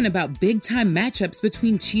 We're talking about big-time matchups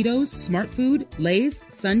between Cheetos, Smart Food, Lay's,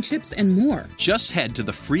 Sun Chips, and more. Just head to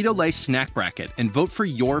the Frito-Lay Snack Bracket and vote for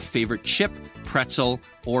your favorite chip, pretzel,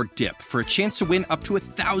 or dip for a chance to win up to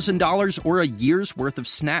 $1,000 or a year's worth of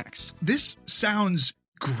snacks. This sounds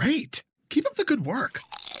great. Keep up the good work.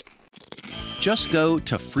 Just go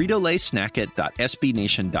to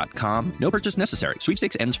fritolaysnackit.sbnation.com. No purchase necessary.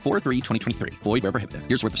 Sweepstakes ends 4/3/2023. Void where prohibited.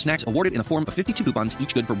 Year's worth of snacks awarded in the form of 52 coupons,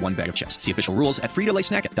 each good for one bag of chips. See official rules at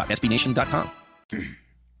fritolaysnackit.sbnation.com.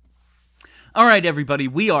 All right, everybody,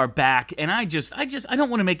 we are back, and I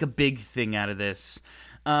don't want to make a big thing out of this,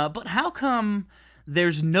 but how come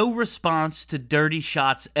there's no response to dirty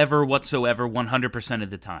shots ever whatsoever 100%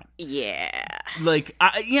 of the time? Yeah. Like,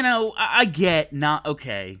 I get not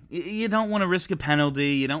okay. You don't want to risk a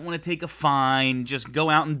penalty. You don't want to take a fine. Just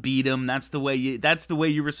go out and beat them. That's the way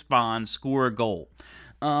you respond. Score a goal.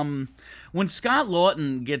 When Scott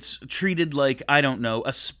Lawton gets treated like, I don't know,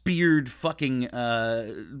 a speared fucking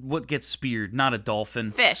what gets speared? Not a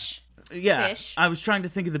dolphin. Fish. Yeah, Fish. I was trying to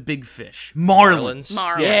think of the big fish. Marlins.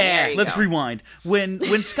 Marlin. Yeah, let's rewind. When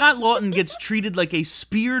Scott Lawton gets treated like a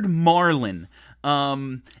speared marlin,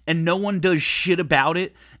 and no one does shit about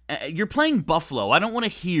it, you're playing Buffalo. I don't want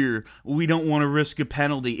to hear, we don't want to risk a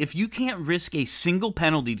penalty. If you can't risk a single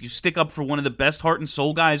penalty to stick up for one of the best heart and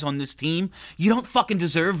soul guys on this team, you don't fucking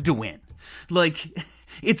deserve to win. Like...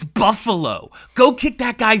 It's Buffalo. Go kick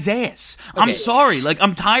that guy's ass. Okay. I'm sorry. Like,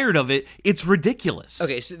 I'm tired of it. It's ridiculous.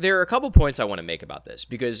 Okay, so there are a couple points I want to make about this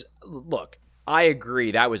because, look, I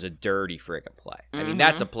agree that was a dirty friggin' play. I mean,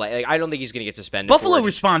 that's a play. Like, I don't think he's going to get suspended. Buffalo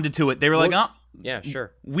responded to it. They were like, oh. Yeah,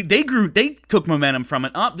 sure. They took momentum from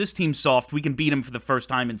it. Oh, this team's soft. We can beat them for the first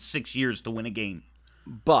time in 6 years to win a game.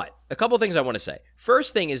 But a couple things I want to say.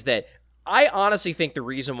 First thing is that I honestly think the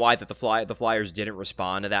reason why that the Flyers didn't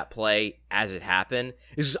respond to that play as it happened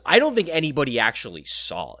is I don't think anybody actually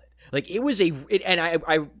saw it. Like, it was and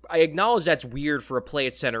I acknowledge that's weird for a play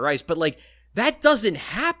at center ice, but like that doesn't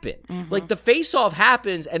happen. Mm-hmm. Like, the face-off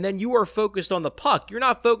happens, and then you are focused on the puck. You're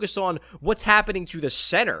not focused on what's happening to the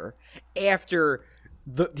center after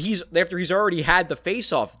he's already had the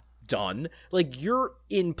face-off done. Like, you're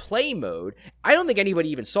in play mode. I don't think anybody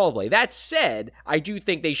even saw the play. That said, I do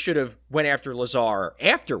think they should have went after Lazar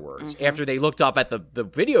afterwards, after they looked up at the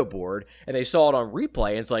video board and they saw it on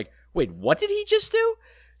replay, and it's like, wait, what did he just do?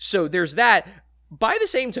 So there's that. By the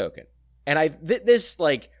same token, and this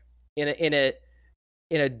like in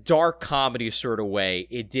a dark comedy sort of way,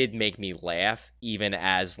 it did make me laugh, even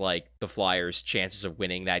as like the Flyers' chances of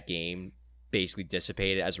winning that game basically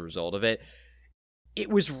dissipated as a result of it. It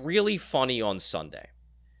was really funny on Sunday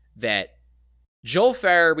that Joel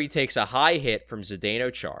Farabee takes a high hit from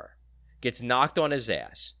Zdeno Chara, gets knocked on his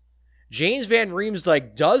ass. James Van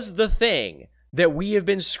Riemsdyk does the thing that we have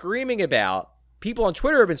been screaming about, people on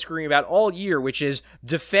Twitter have been screaming about all year, which is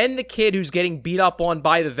defend the kid who's getting beat up on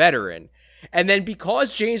by the veteran. And then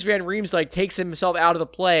because James Van Riemsdyk takes himself out of the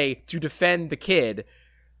play to defend the kid,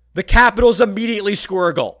 the Capitals immediately score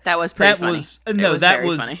a goal. That was pretty funny.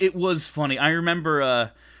 It was funny. I remember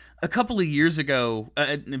a couple of years ago,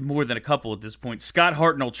 more than a couple at this point, Scott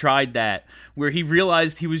Hartnell tried that, where he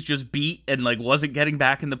realized he was just beat and like wasn't getting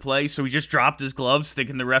back in the play, so he just dropped his gloves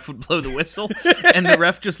thinking the ref would blow the whistle, and the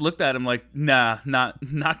ref just looked at him like, nah,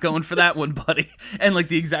 not going for that one, buddy. And like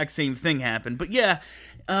the exact same thing happened. But yeah,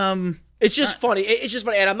 it's just funny. It's just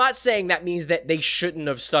funny. And I'm not saying that means that they shouldn't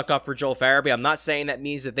have stuck up for Joel Farabee. I'm not saying that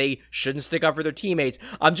means that they shouldn't stick up for their teammates.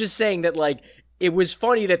 I'm just saying that, like, it was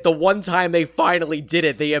funny that the one time they finally did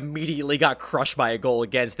it, they immediately got crushed by a goal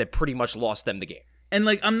against that pretty much lost them the game. And,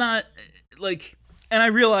 like, I'm not, like... And I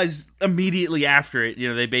realized immediately after it,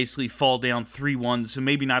 they basically fall down 3-1, so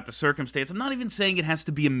maybe not the circumstance. I'm not even saying it has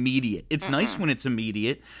to be immediate. It's nice when it's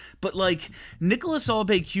immediate, but like Nicholas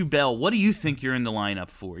Aube-Kubel, what do you think you're in the lineup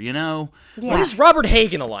for? Yeah. What is Robert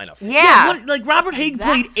Haig in the lineup for? Yeah, Robert Haig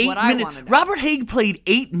played 8 minutes. Robert Haig played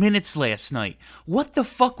 8 minutes last night. What the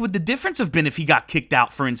fuck would the difference have been if he got kicked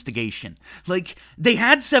out for instigation? Like, they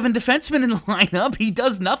had 7 defensemen in the lineup. He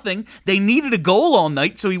does nothing. They needed a goal all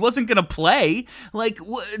night, so he wasn't going to play. Like,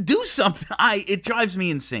 do something. It drives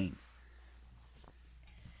me insane.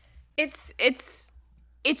 It's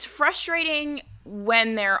frustrating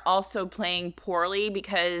when they're also playing poorly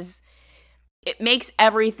because it makes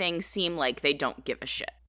everything seem like they don't give a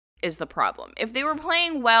shit, is the problem. If they were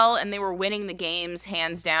playing well and they were winning the games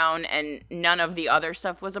hands down and none of the other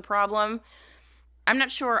stuff was a problem, I'm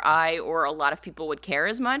not sure I or a lot of people would care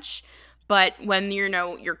as much. But when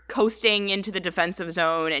you're coasting into the defensive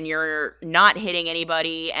zone and you're not hitting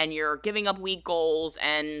anybody and you're giving up weak goals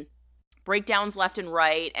and breakdowns left and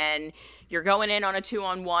right, and you're going in on a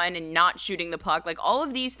 2-on-1 and not shooting the puck. Like, all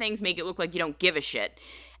of these things make it look like you don't give a shit.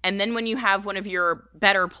 And then when you have one of your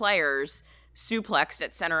better players suplexed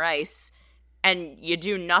at center ice and you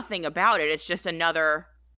do nothing about it, it's just another,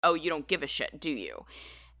 oh, you don't give a shit, do you?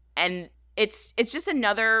 And it's just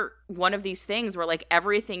another one of these things where, like,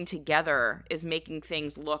 everything together is making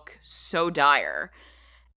things look so dire.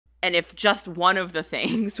 And if just one of the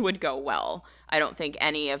things would go well, I don't think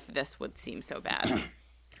any of this would seem so bad.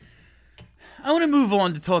 I want to move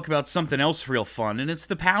on to talk about something else real fun, and it's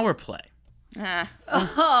the power play. Love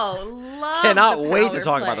Cannot the wait to power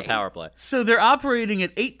talk play. about the power play. So they're operating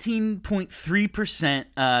at 18.3%.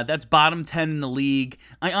 That's bottom 10 in the league.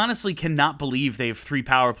 I honestly cannot believe they have 3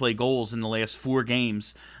 power play goals in the last 4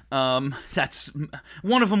 games. That's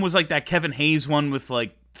one of them was like that Kevin Hayes one with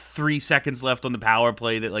like 3 seconds left on the power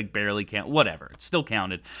play that like barely count. Whatever, it still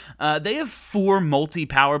counted. They have 4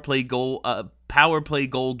 power play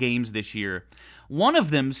goal games this year. One of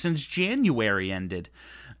them since January ended.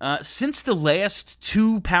 Since the last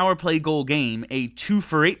 2 power play goal game, a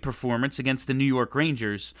 2-for-8 performance against the New York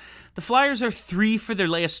Rangers, the Flyers are 3 for their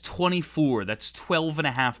last 24. That's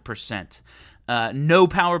 12.5%. No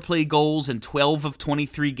power play goals in 12 of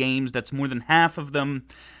 23 games. That's more than half of them.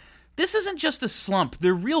 This isn't just a slump.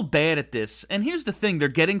 They're real bad at this. And here's the thing. They're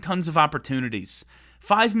getting tons of opportunities.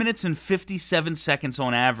 5 minutes and 57 seconds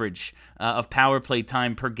on average of power play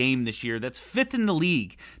time per game this year. That's 5th in the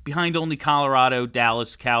league, behind only Colorado,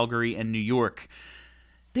 Dallas, Calgary, and New York.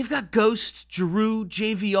 They've got Ghost, Giroux,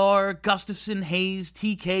 JVR, Gustafsson, Hayes,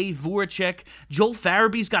 TK, Voracek. Joel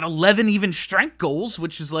Farabee's got 11 even strength goals,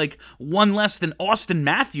 which is like 1 less than Austin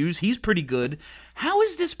Matthews. He's pretty good. How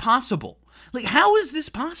is this possible? Like, how is this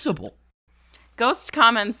possible? Ghost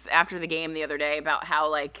comments after the game the other day about how,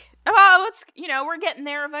 like, oh, it's, we're getting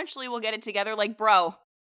there. Eventually we'll get it together. Like, bro,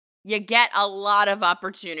 you get a lot of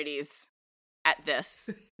opportunities at this.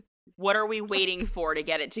 What are we waiting for to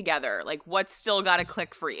get it together? Like, what's still got to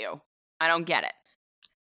click for you? I don't get it.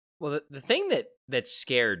 Well, the thing that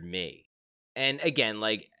scared me, and again,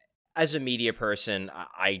 like, as a media person,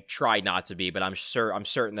 I try not to be, but I'm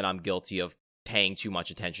certain that I'm guilty of paying too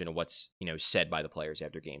much attention to what's, said by the players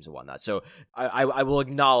after games and whatnot. So I will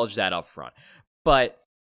acknowledge that up front. But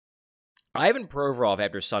Ivan Provorov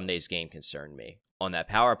after Sunday's game concerned me on that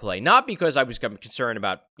power play. Not because I was concerned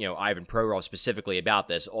about, Ivan Provorov specifically about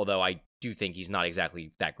this, although I do think he's not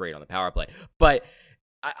exactly that great on the power play. But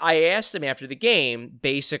I asked him after the game,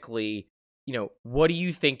 basically, what do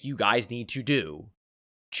you think you guys need to do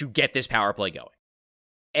to get this power play going?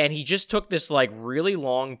 And he just took this, like, really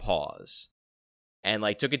long pause and,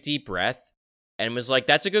 like, took a deep breath and was like,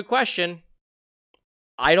 that's a good question.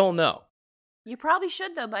 I don't know. You probably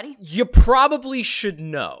should, though, buddy. You probably should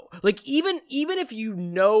know. Like, even if you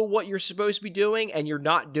know what you're supposed to be doing and you're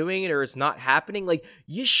not doing it or it's not happening, like,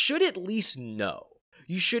 you should at least know.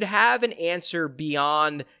 You should have an answer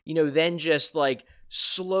beyond, then just, like,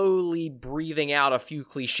 slowly breathing out a few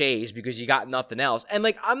cliches because you got nothing else. And,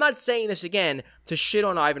 like, I'm not saying this again to shit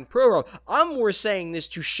on Ivan Provorov. I'm more saying this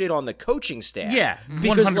to shit on the coaching staff. Yeah, 100%.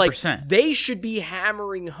 Because, like, they should be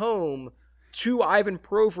hammering home to Ivan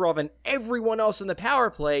Provorov and everyone else in the power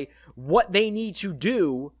play what they need to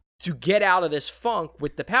do to get out of this funk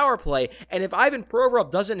with the power play. And if Ivan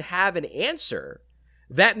Provorov doesn't have an answer,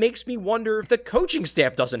 that makes me wonder if the coaching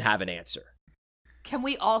staff doesn't have an answer. Can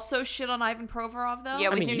we also shit on Ivan Provorov, though? Yeah,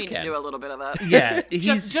 we do need to do a little bit of that. Yeah.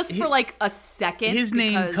 just for like a second. His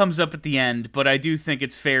name comes up at the end, but I do think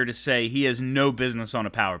it's fair to say he has no business on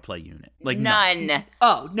a power play unit. Like, none.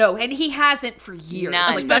 Oh, no, and he hasn't for years.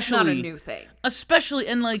 None. Like, that's not a new thing. Especially,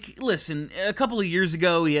 and like, listen, a couple of years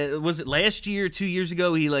ago, was it last year, 2 years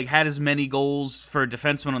ago, he like had as many goals for a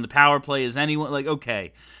defenseman on the power play as anyone. Like,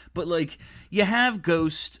 okay. But like, you have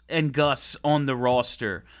Ghost and Gus on the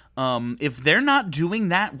roster. If they're not doing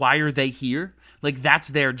that, why are they here? Like, that's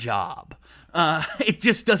their job. It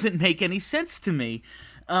just doesn't make any sense to me.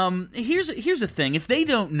 Here's the thing. If they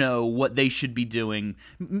don't know what they should be doing,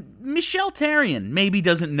 Michel Therrien maybe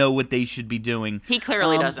doesn't know what they should be doing. He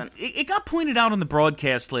clearly doesn't. It got pointed out on the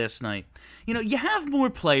broadcast last night. You have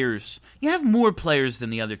more players. You have more players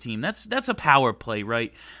than the other team. That's a power play,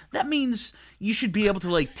 right? That means you should be able to,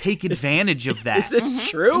 like, take advantage of that. Is this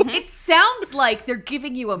true? It sounds like they're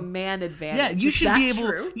giving you a man advantage. Yeah, you should be able.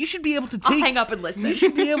 True? You should be able to take. I'll hang up and listen. You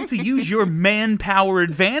should be able to use your manpower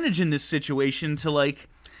advantage in this situation to, like,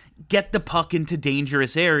 get the puck into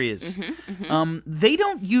dangerous areas. They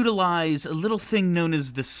don't utilize a little thing known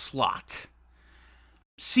as the slot.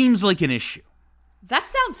 Seems like an issue. That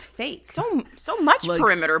sounds fake. So much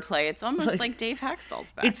perimeter play. It's almost like Dave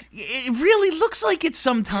Haxtell's back. It really looks like it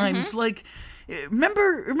sometimes. Like,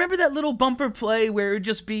 remember that little bumper play where it would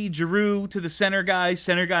just be Giroux to the center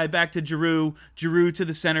guy back to Giroux to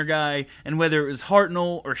the center guy, and whether it was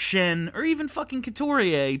Hartnell or Shen or even fucking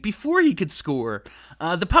Couturier, before he could score,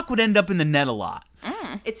 the puck would end up in the net a lot.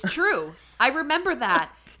 It's true. I remember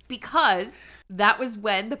that because that was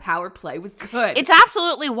when the power play was good. It's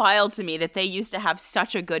absolutely wild to me that they used to have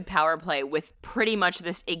such a good power play with pretty much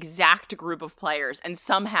this exact group of players, and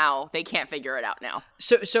somehow they can't figure it out now.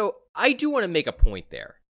 So I do want to make a point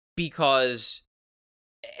there, because,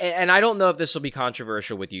 and I don't know if this will be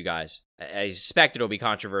controversial with you guys. I suspect it'll be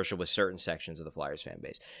controversial with certain sections of the Flyers fan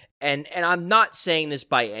base. And I'm not saying this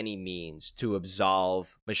by any means to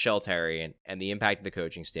absolve Michel Therrien and the impact of the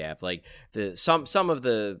coaching staff. Like, some of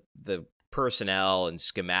the personnel and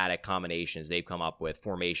schematic combinations they've come up with,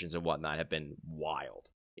 formations and whatnot, have been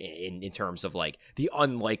wild in terms of like the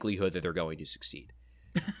unlikelihood that they're going to succeed.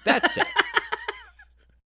 That said,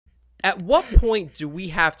 at what point do we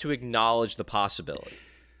have to acknowledge the possibility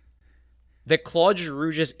that Claude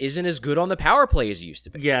Giroux just isn't as good on the power play as he used to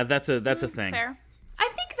be? Yeah, that's a thing. Fair. I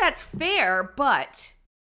think that's fair, but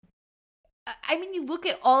I mean, you look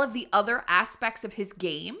at all of the other aspects of his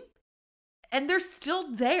game, and they're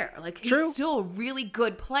still there. Like, he's still a really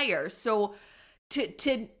good player. So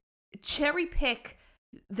to cherry pick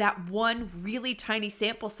that one really tiny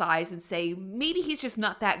sample size and say maybe he's just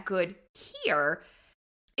not that good here,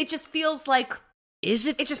 it just feels like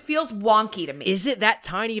it just feels wonky to me. Is it that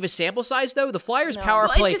tiny of a sample size, though? The Flyers' power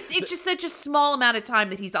play... It's just such a small amount of time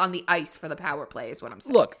that he's on the ice for the power play is what I'm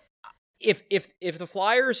saying. Look, if the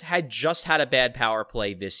Flyers had just had a bad power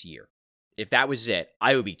play this year, if that was it,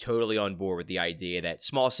 I would be totally on board with the idea that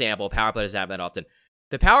small sample, power play doesn't happen that often.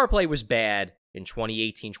 The power play was bad in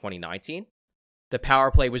 2018-2019. The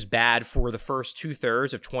power play was bad for the first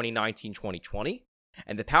 2/3 of 2019-2020.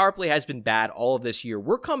 And the power play has been bad all of this year.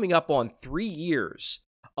 We're coming up on 3 years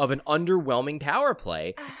of an underwhelming power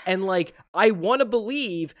play. And, like, I want to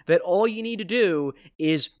believe that all you need to do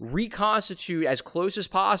is reconstitute as close as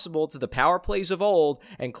possible to the power plays of old,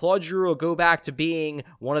 and Claude Giroux will go back to being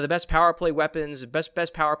one of the best power play weapons,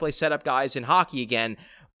 best power play setup guys in hockey again.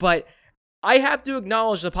 But I have to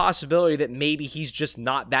acknowledge the possibility that maybe he's just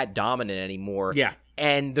not that dominant anymore. Yeah.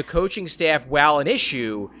 And the coaching staff, while an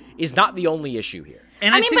issue, is not the only issue here.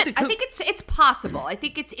 And I think it's possible. I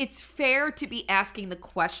think it's fair to be asking the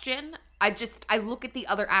question. I look at the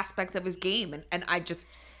other aspects of his game and I just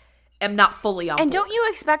am not fully on board. And don't you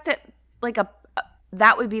expect that like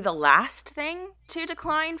that would be the last thing to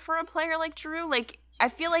decline for a player like Giroux? Like, I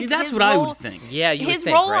feel like that's his what role, I would think. Yeah, you would his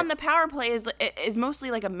think, role right? on the power play is mostly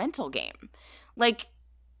like a mental game. Like,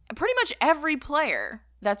 pretty much every player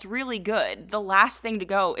that's really good, the last thing to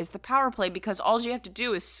go is the power play, because all you have to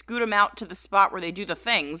do is scoot them out to the spot where they do the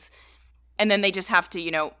things, and then they just have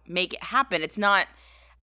to, make it happen. It's not,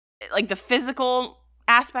 like, the physical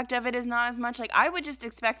aspect of it is not as much. Like, I would just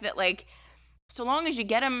expect that, like, so long as you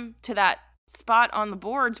get him to that spot on the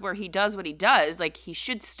boards where he does what he does, like, he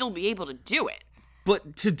should still be able to do it.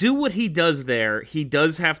 But to do what he does there, he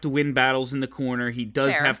does have to win battles in the corner. He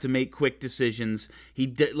does have to make quick decisions.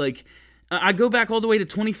 I go back all the way to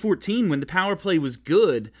 2014 when the power play was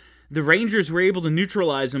good. The Rangers were able to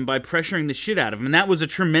neutralize him by pressuring the shit out of him, and that was a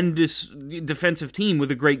tremendous defensive team with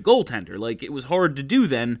a great goaltender. Like, it was hard to do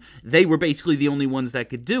then. They were basically the only ones that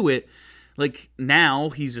could do it. Like, now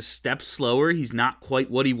he's a step slower. He's not quite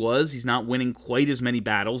what he was. He's not winning quite as many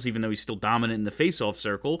battles, even though he's still dominant in the faceoff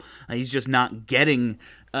circle. He's just not getting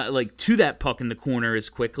to that puck in the corner as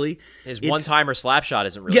quickly. His one-timer slap shot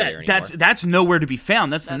isn't really there anymore. That's nowhere to be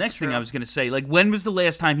found. That's the next true. thing I was going to say. Like, when was the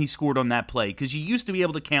last time he scored on that play? Because you used to be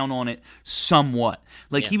able to count on it somewhat.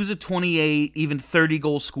 Like, he was a 28, even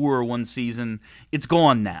 30-goal scorer one season. It's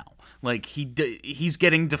gone now. Like, he's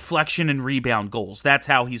getting deflection and rebound goals. That's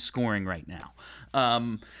how he's scoring right now.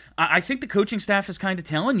 I think the coaching staff is kind of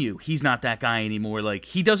telling you he's not that guy anymore. Like,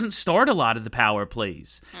 he doesn't start a lot of the power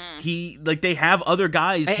plays. They have other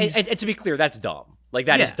guys. And to be clear, that's dumb. Like,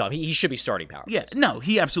 that is dumb. He should be starting power plays. Yeah, no,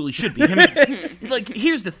 he absolutely should be.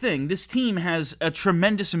 Here's the thing. This team has a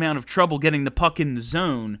tremendous amount of trouble getting the puck in the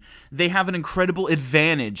zone. They have an incredible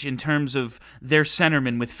advantage in terms of their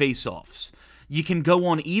centermen with faceoffs. You can go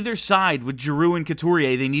on either side with Giroux and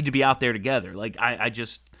Couturier. They need to be out there together. Like,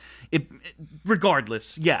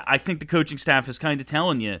 regardless, I think the coaching staff is kind of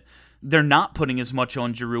telling you they're not putting as much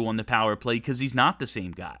on Giroux on the power play because he's not the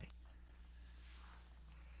same guy.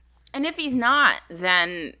 And if he's not,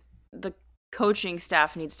 then the coaching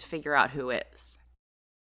staff needs to figure out who is.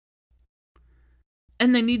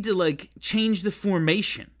 And they need to, like, change the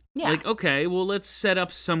formation. Yeah. Like, okay, well, let's set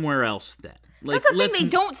up somewhere else then. Like, That's the thing, they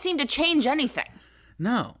don't seem to change anything.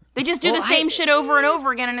 No. They just do the same shit over and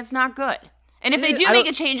over again, and it's not good. And if they do make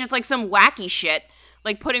a change, it's like some wacky shit,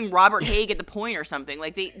 like putting Robert Haig at the point or something.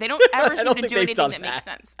 Like, they don't ever seem to do anything that makes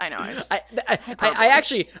sense. I know.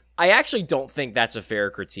 I actually don't think that's a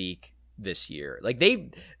fair critique this year. Like,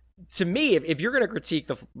 to me, if you're going to critique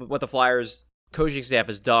what the Flyers coaching staff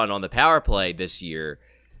has done on the power play this year,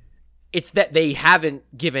 it's that they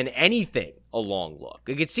haven't given anything a long look.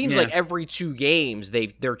 Like, it seems like every 2 games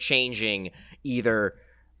they're changing either,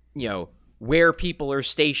 where people are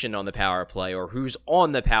stationed on the power play or who's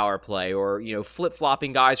on the power play, or,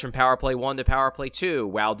 flip-flopping guys from power play 1 to power play 2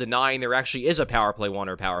 while denying there actually is a power play 1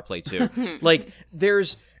 or power play 2. Like,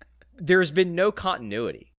 there's been no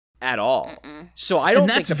continuity at all. So I don't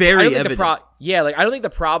think the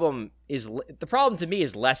problem to me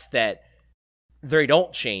is less that they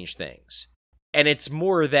don't change things, and it's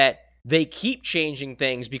more that they keep changing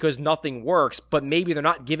things because nothing works, but maybe they're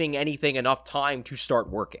not giving anything enough time to start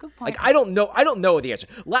working. Good point. Like, I don't know the answer.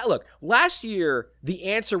 Look, last year the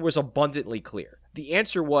answer was abundantly clear. The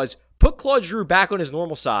answer was put Claude Giroux back on his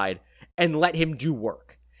normal side and let him do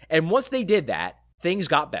work. And once they did that, things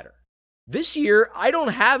got better. This year, I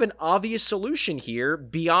don't have an obvious solution here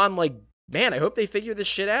beyond, like, man, I hope they figure this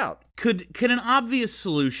shit out. Could an obvious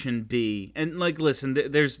solution be, and, like, listen,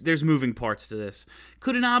 there's moving parts to this.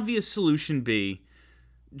 Could an obvious solution be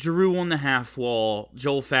Giroux on the half wall,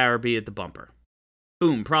 Joel Farabee at the bumper?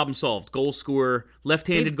 Boom, problem solved. Goal scorer,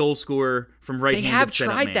 left-handed goal scorer from right-handed They have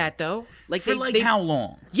setup tried man. that, though. Like, for how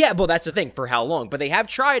long? Yeah, well, that's the thing. For how long? But they have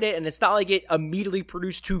tried it, and it's not like it immediately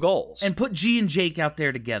produced 2 goals. And put G and Jake out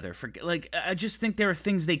there together. I just think there are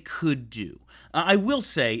things they could do. I will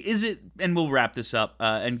say, is it, and we'll wrap this up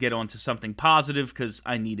and get on to something positive because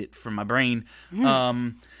I need it for my brain.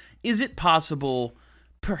 Is it possible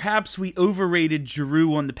perhaps we overrated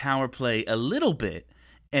Giroux on the power play a little bit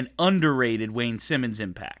and underrated Wayne Simmons'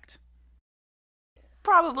 impact?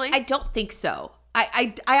 Probably. I don't think so.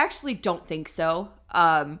 I actually don't think so.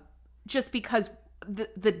 Just because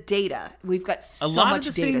the data, we've got so much data. A lot of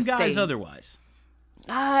the same guys otherwise.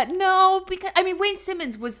 No, because Wayne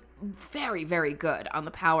Simmons was very, very good on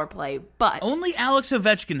the power play, but only Alex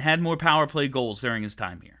Ovechkin had more power play goals during his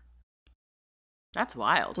time here. That's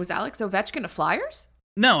wild. Was Alex Ovechkin a Flyers?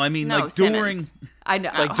 No, I mean, no, like, Simmons. during... I know.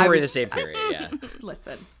 Like, during the same period, yeah.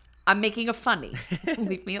 Listen, I'm making a funny.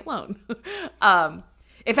 Leave me alone.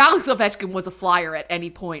 If Alex Ovechkin was a Flyer at any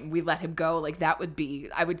point and we let him go, like, that would be...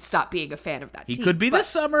 I would stop being a fan of that team. He could be this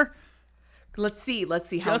summer. Let's see how it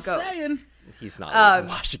goes. Just saying. He's not in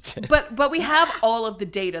Washington. But we have all of the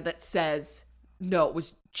data that says, no, it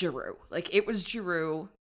was Giroux. Like, it was Giroux.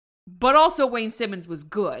 But also Wayne Simmons was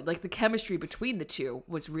good. Like, the chemistry between the two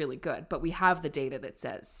was really good. But we have the data that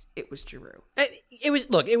says it was Giroux.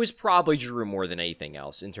 It was probably Giroux more than anything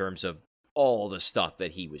else in terms of all the stuff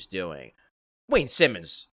that he was doing. Wayne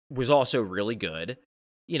Simmons was also really good.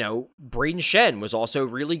 Braden Shen was also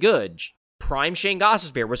really good. Prime Shane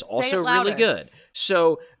Gostisbehere was also really good.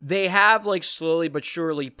 So they have, like, slowly but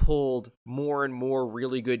surely pulled more and more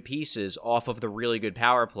really good pieces off of the really good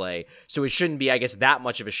power play. So it shouldn't be, I guess, that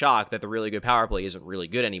much of a shock that the really good power play isn't really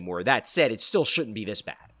good anymore. That said, it still shouldn't be this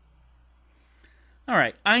bad. All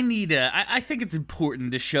right, I think it's important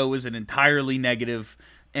this show isn't entirely negative.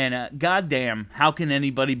 And goddamn, how can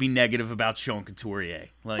anybody be negative about Sean Couturier?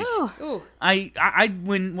 Like, Ooh.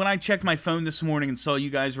 When I checked my phone this morning and saw you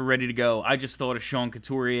guys were ready to go, I just thought of Sean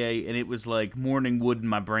Couturier, and it was like morning wood in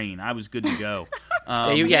my brain. I was good to go.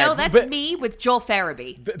 That's me with Joel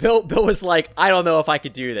Farabee. Bill was like, I don't know if I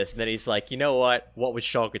could do this, and then he's like, you know what? What would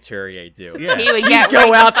Sean Couturier do? Yeah. He would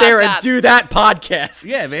go out there and do that podcast.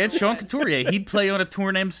 Yeah, man, Sean Couturier. He'd play on a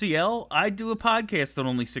torn MCL. I'd do a podcast on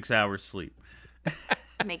only 6 hours sleep.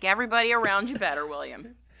 Make everybody around you better,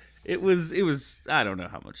 William. It was. I don't know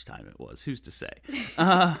how much time it was. Who's to say?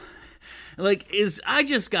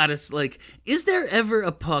 Is there ever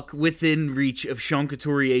a puck within reach of Sean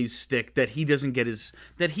Couturier's stick that he doesn't get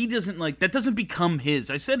that doesn't become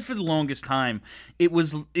his? I said for the longest time, it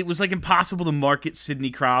was like impossible to market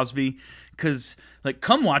Sidney Crosby because, like,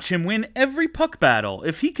 come watch him win every puck battle.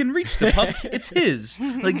 If he can reach the puck, it's his.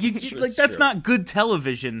 Like, that's not good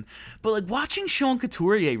television. But, like, watching Sean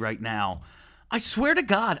Couturier right now, I swear to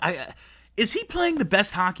God, is he playing the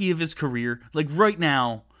best hockey of his career? Like, right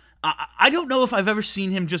now, I don't know if I've ever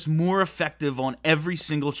seen him just more effective on every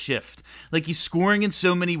single shift. Like, he's scoring in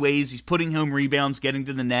so many ways. He's putting home rebounds, getting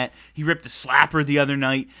to the net. He ripped a slapper the other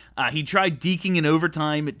night. He tried deking in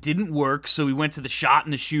overtime. It didn't work, so he went to the shot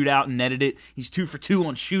in the shootout and netted it. He's 2 for 2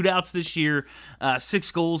 on shootouts this year.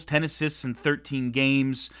 6 goals, 10 assists in 13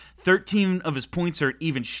 games. 13 of his points are at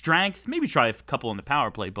even strength. Maybe try a couple on the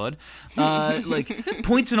power play, bud.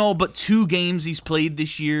 Points in all but 2 games he's played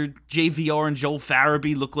this year. JVR and Joel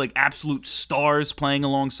Farabee look like absolute stars playing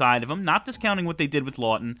alongside of him, not discounting what they did with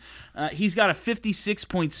Lawton. He's got a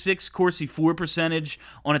 56.6 Corsi for percentage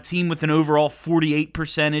on a team with an overall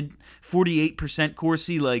 48%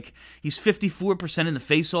 Corsi. Like, he's 54% in the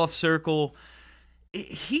face-off circle.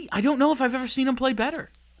 I don't know if I've ever seen him play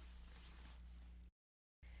better.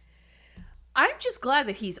 I'm just glad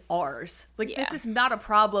that he's ours. Like, this is not a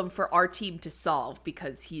problem for our team to solve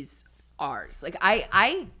because he's ours. Like,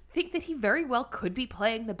 I think that he very well could be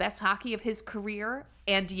playing the best hockey of his career,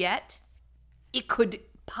 and yet it could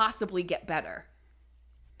possibly get better.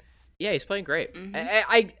 Yeah, he's playing great.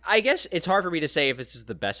 I guess it's hard for me to say if this is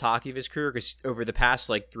the best hockey of his career, because over the past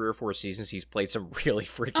 3 or 4 seasons, he's played some really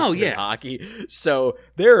freaking good hockey. So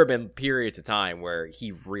there have been periods of time where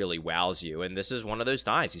he really wows you, and this is one of those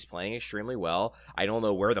times. He's playing extremely well. I don't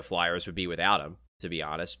know where the Flyers would be without him, to be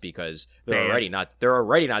honest, because they're already not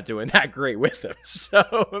doing that great with him.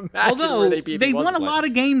 So imagine where they'd be. They won a lot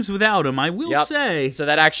of games without him, I will say. So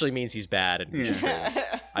that actually means he's bad, and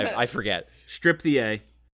I forget. Strip the A.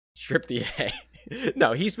 Strip the A.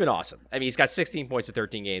 No, he's been awesome. I mean, he's got 16 points in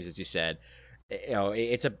 13 games, as you said.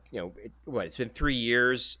 It's been 3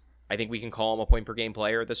 years. I think we can call him a point per game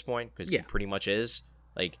player at this point, because he pretty much is.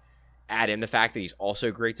 Like, add in the fact that he's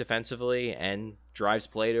also great defensively and drives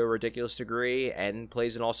play to a ridiculous degree and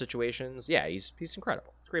plays in all situations. Yeah, he's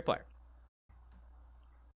incredible. He's a great player.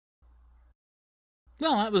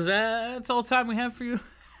 Well, that's all the time we have for you.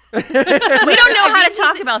 We don't know how to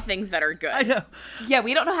talk about things that are good. I know. Yeah,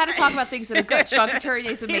 we don't know how to talk about things that are good. Sean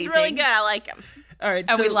Couturier is amazing. He's really good. I like him. All right,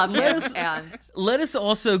 and so we love him. Let us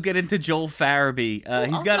also get into Joel Farabee.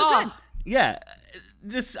 He's got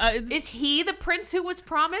this. Is he the prince who was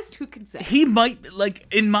promised? Who can say? He might,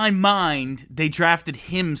 in my mind, they drafted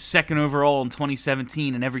him 2nd overall in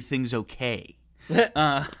 2017, and everything's okay. But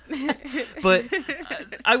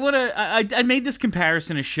I made this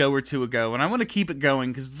comparison a show or two ago, and I want to keep it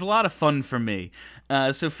going because it's a lot of fun for me.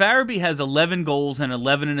 So Farabee has 11 goals and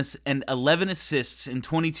 11 assists in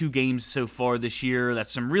 22 games so far this year.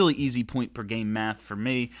 That's some really easy point per game math for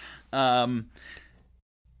me.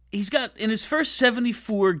 He's got, in his first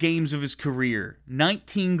 74 games of his career,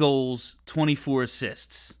 19 goals, 24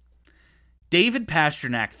 assists. David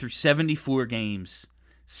Pastrnak, through 74 games,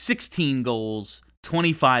 16 goals,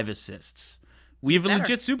 25 assists. We have a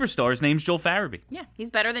legit superstar. His name's Joel Farabee. Yeah,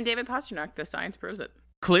 he's better than David Pastrnak. The science proves it.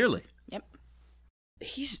 Clearly. Yep.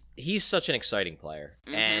 He's such an exciting player,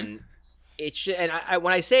 and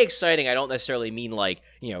when I say exciting, I don't necessarily mean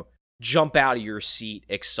jump out of your seat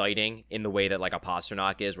exciting in the way that a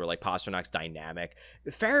Pastrnak is, where Pasternak's dynamic.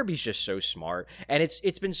 Farabee's just so smart, and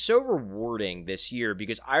it's been so rewarding this year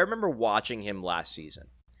because I remember watching him last season.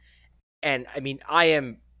 And, I mean, I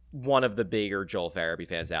am one of the bigger Joel Farabee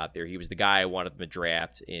fans out there. He was the guy I wanted them to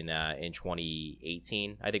draft in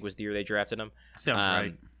 2018, I think was the year they drafted him. Sounds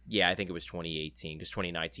right. Yeah, I think it was 2018 because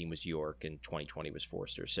 2019 was York and 2020 was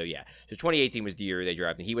Forster. So, yeah. So 2018 was the year they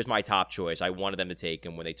drafted him. He was my top choice. I wanted them to take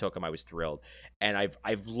him. When they took him, I was thrilled. And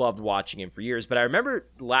I've loved watching him for years. But I remember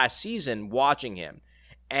last season watching him,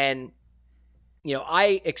 and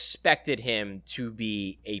I expected him to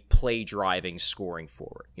be a play-driving scoring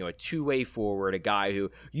forward. A two-way forward, a guy who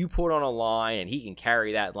you put on a line and he can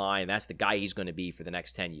carry that line. That's the guy he's going to be for the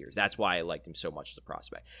next 10 years. That's why I liked him so much as a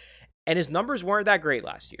prospect. And his numbers weren't that great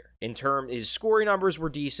last year. His scoring numbers were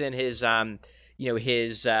decent. His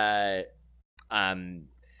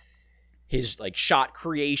shot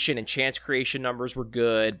creation and chance creation numbers were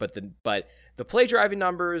good, but the play-driving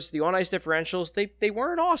numbers, the on-ice differentials, they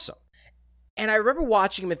weren't awesome. And I remember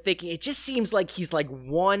watching him and thinking, it just seems like he's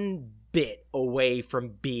one bit away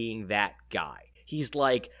from being that guy. He's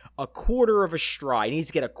a quarter of a stride. He needs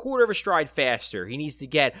to get a quarter of a stride faster. He needs to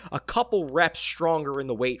get a couple reps stronger in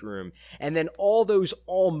the weight room. And then all those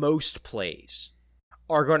almost plays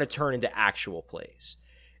are going to turn into actual plays.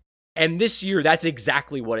 And this year, that's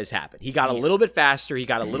exactly what has happened. He got a little bit faster, he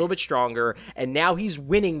got a little bit stronger, and now he's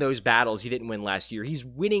winning those battles he didn't win last year. He's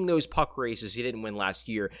winning those puck races he didn't win last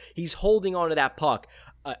year. He's holding on to that puck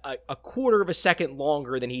a quarter of a second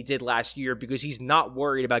longer than he did last year because he's not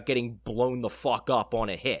worried about getting blown the fuck up on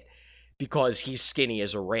a hit because he's skinny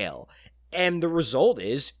as a rail. And the result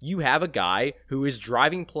is you have a guy who is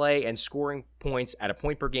driving play and scoring points at a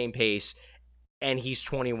point-per-game pace, and he's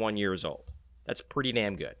 21 years old. That's pretty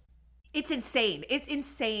damn good. It's insane. It's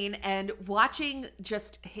insane. And watching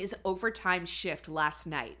just his overtime shift last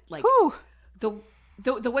night, like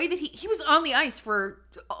the way that he was on the ice for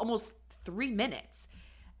almost 3 minutes.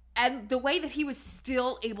 And the way that he was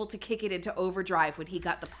still able to kick it into overdrive when he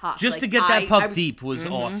got the puck. Just to get that puck deep was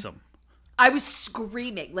awesome. I was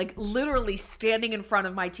screaming, like literally standing in front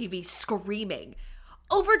of my TV screaming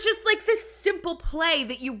over just like this simple play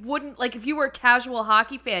that you wouldn't, like if you were a casual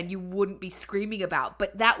hockey fan, you wouldn't be screaming about.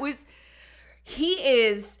 But he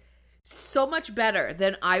is so much better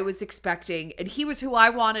than I was expecting. And he was who I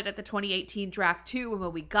wanted at the 2018 draft too. And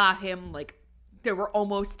when we got him, like there were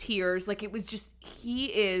almost tears. Like it was just, he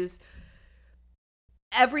is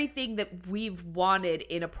everything that we've wanted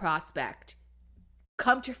in a prospect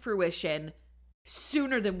come to fruition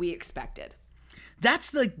sooner than we expected.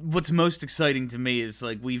 That's like what's most exciting to me is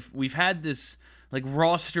like we've had this like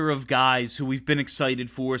roster of guys who we've been excited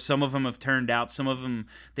for. Some of them have turned out, some of them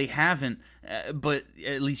they haven't, but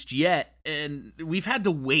at least yet. And we've had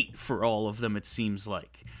to wait for all of them. It seems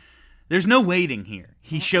like there's no waiting here.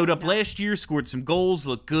 He showed up last year, scored some goals,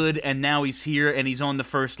 looked good, and now he's here and he's on the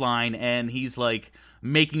first line and he's like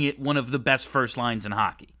making it one of the best first lines in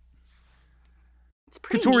hockey.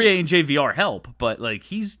 Couturier and JVR help, but like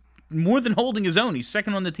he's more than holding his own. He's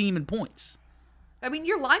second on the team in points. I mean,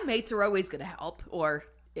 your line mates are always going to help, or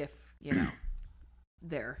if,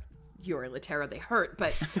 they're Yuri Laterra, they hurt,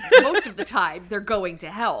 but most of the time they're going to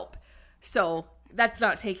help. So that's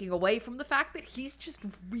not taking away from the fact that he's just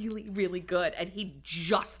really, really good, and he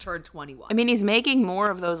just turned 21. I mean, he's making more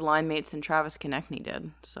of those line mates than Travis Konechny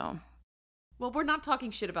did, so... Well, we're not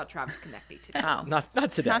talking shit about Travis Konechny today. Oh.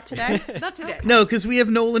 Not today. Not today? Not today. No, because we have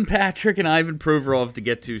Nolan Patrick and Ivan Provorov to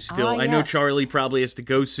get to still. I know Charlie probably has to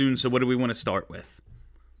go soon, so what do we want to start with?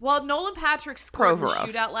 Well, Nolan Patrick scored the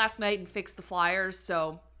shootout last night and fixed the Flyers,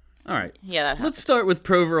 so... All right. Yeah, let's start with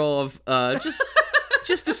Provorov.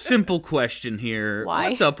 Just a simple question here. Why?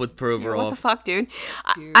 What's up with Provorov? What the fuck, dude?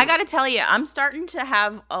 I gotta tell you, I'm starting to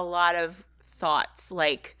have a lot of thoughts,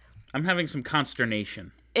 like... I'm having some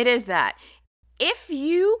consternation. It is that. If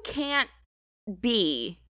you can't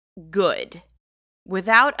be good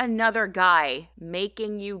without another guy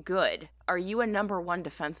making you good, are you a number one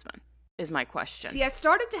defenseman? Is my question. See, I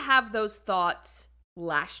started to have those thoughts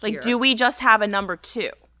last year. Like, do we just have a number two?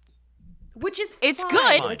 Which is It's fine.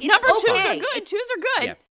 good. Like, Number it's twos okay. are good. Twos are good.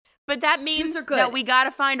 Yeah. But that means that we got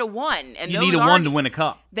to find a one. And you need a one to win a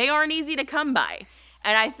cup. They aren't easy to come by.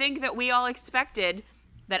 And I think that we all expected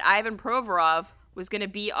that Ivan Provorov was going to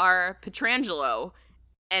be our Pietrangelo,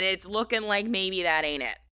 and it's looking like maybe that ain't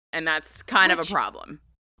it. And that's kind of a problem.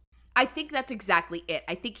 I think that's exactly it.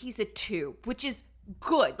 I think he's a 2, which is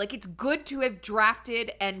good. Like, it's good to have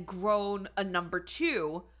drafted and grown a number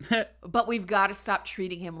 2, but we've got to stop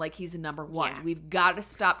treating him like he's a number 1. Yeah. We've got to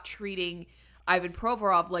stop treating Ivan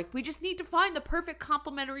Provorov like we just need to find the perfect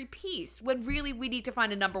complementary piece, when really we need to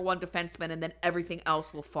find a number 1 defenseman and then everything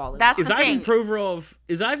else will fall in. That's is the Ivan thing.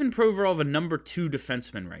 Is Ivan Provorov a number 2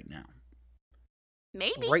 defenseman right now?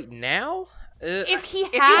 Maybe. Right now? If he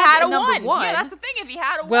had a number 1. Yeah, that's the thing. If he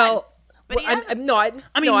had a well, one. But I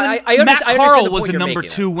mean, Matt I Carl the was point a you're number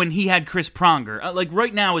making, 2 when he had Chris Pronger. Like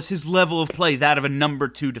right now, is his level of play that of a number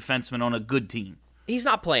 2 defenseman on a good team? He's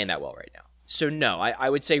not playing that well right now. So no, I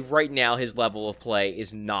would say right now his level of play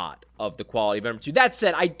is not of the quality of number 2. That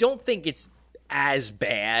said, I don't think it's as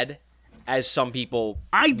bad as some people.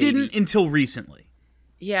 I didn't until recently.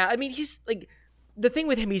 Yeah, I mean, he's like, the thing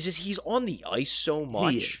with him is just he's on the ice so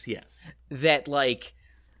much. He is, yes. That like,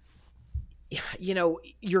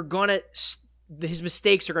 you're gonna. His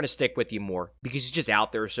mistakes are going to stick with you more because he's just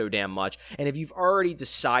out there so damn much. And if you've already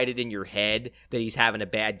decided in your head that he's having a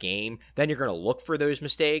bad game, then you're going to look for those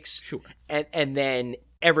mistakes. Sure. And then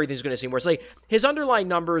everything's going to seem worse. Like, his underlying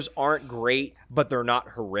numbers aren't great, but they're not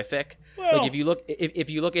horrific. Well, like if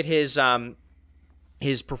you look at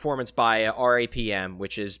his performance by RAPM,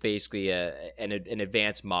 which is basically an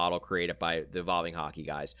advanced model created by the Evolving Hockey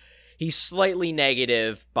guys. He's slightly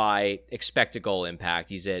negative by expected goal impact.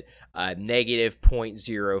 He's at negative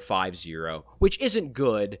 0.050, which isn't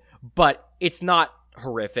good, but it's not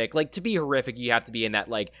horrific. Like, to be horrific, you have to be in that,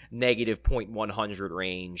 like, negative 0.100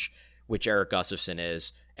 range, which Eric Gustafsson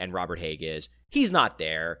is and Robert Haig is. He's not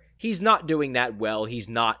there. He's not doing that well. He's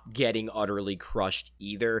not getting utterly crushed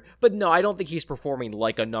either. But no, I don't think he's performing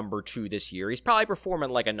like a number 2 this year. He's probably performing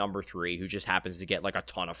like a number 3 who just happens to get, like, a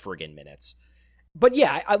ton of friggin' minutes. But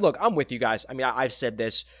yeah, look, I'm with you guys. I mean, I've said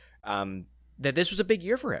this that this was a big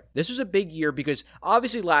year for him. This was a big year because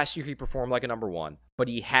obviously last year he performed like a number one, but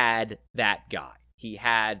he had that guy. He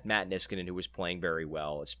had Matt Niskanen, who was playing very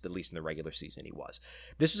well, at least in the regular season he was.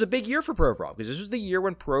 This was a big year for Provorov because this was the year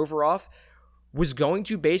when Provorov was going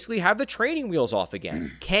to basically have the training wheels off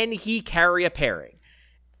again. Can he carry a pairing?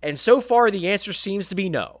 And so far, the answer seems to be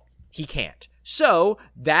no. He can't. So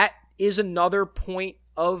that is another point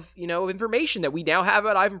of information that we now have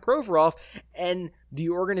about Ivan Provorov, and the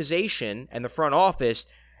organization and the front office,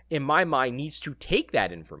 in my mind, needs to take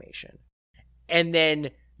that information and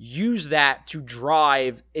then use that to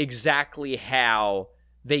drive exactly how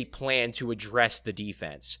they plan to address the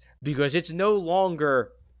defense. Because it's no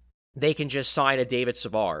longer they can just sign a David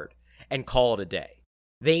Savard and call it a day.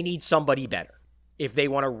 They need somebody better if they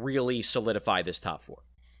want to really solidify this top four.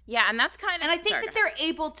 Yeah, and that's kind of... And I think that they're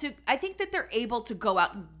able to... I think that they're able to go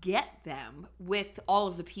out and get them with all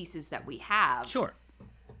of the pieces that we have. Sure.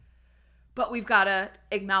 But we've got to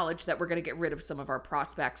acknowledge that we're going to get rid of some of our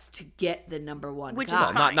prospects to get the number one Which guy.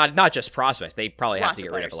 is fine. Not just prospects. They probably have to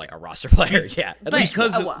get rid of Roster like a roster player. Yeah.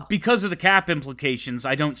 Because of the cap implications,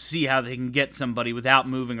 I don't see how they can get somebody without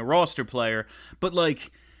moving a roster player. But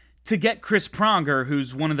like, to get Chris Pronger,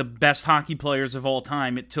 who's one of the best hockey players of all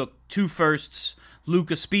time, it took 2 firsts,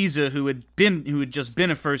 Luca Spiza, who had just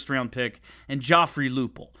been a first-round pick, and Joffrey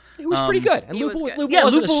Lupul. He was pretty good. And Lupul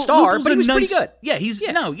wasn't a Lupul's star, but he was nice, pretty good. Yeah,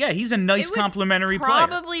 he's a nice complimentary player.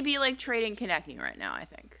 Probably be like trading Konechny right now, I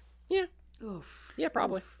think. Yeah. Oof. Yeah,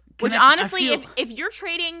 probably. Which honestly, if you're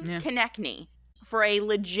trading Konechny for a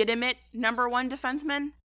legitimate number one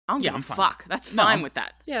defenseman, I don't give a fuck. That's fine with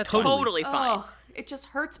that. Yeah, totally fine. Oh, it just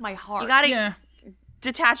hurts my heart. You gotta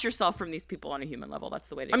detach yourself from these people on a human level. That's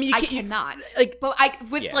the way to do it. I cannot.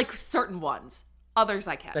 Like certain ones. Others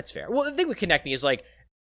I can. That's fair. Well, the thing with Konechny is like,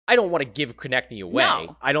 I don't want to give Konechny away.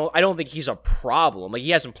 No. I don't think he's a problem. Like, he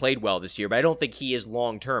hasn't played well this year, but I don't think he is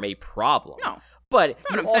long term a problem. No. But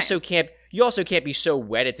you also can't be so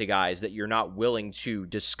wedded to guys that you're not willing to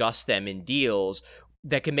discuss them in deals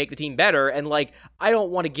that can make the team better. And like, I don't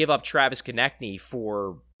want to give up Travis Konechny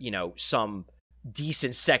for, some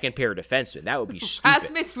decent second pair defenseman. That would be stupid.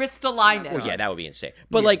 Rasmus Ristolainen. Well, yeah, that would be insane.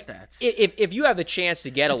 But if you have the chance to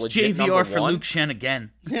get a legit JVR number one, for Luke Shen again.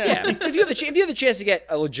 Yeah, if you have the chance to get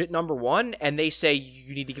a legit number one, and they say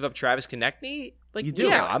you need to give up Travis Konechny, like you do.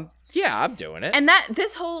 I'm doing it. And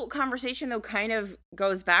this whole conversation though kind of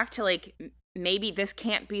goes back to like, maybe this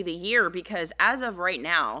can't be the year, because as of right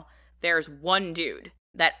now, there's one dude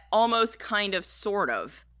that almost kind of sort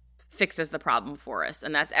of fixes the problem for us,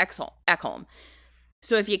 and that's Ekholm.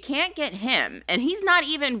 So if you can't get him, and he's not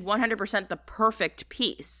even 100% the perfect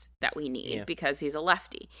piece that we need because he's a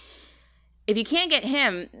lefty. If you can't get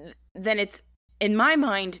him, then it's, in my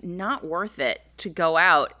mind, not worth it to go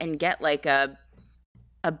out and get like a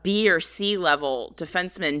B or C level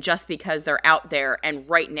defenseman just because they're out there and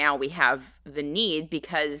right now we have the need,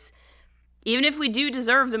 because even if we do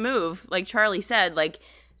deserve the move, like Charlie said, like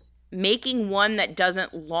making one that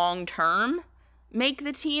doesn't long term make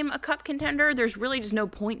the team a cup contender, there's really just no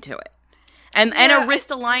point to it. And a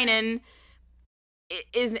Ristolainen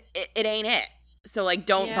it ain't it. So like,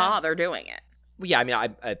 don't bother doing it. Well, yeah, I mean, I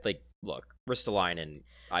like, look, Ristolainen,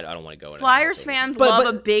 I don't want to go into Flyers fans love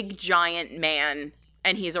a big giant man,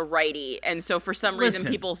 and he's a righty, and so for some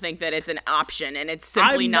reason people think that it's an option, and it's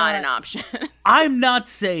simply not an option. I'm not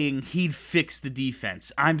saying he'd fix the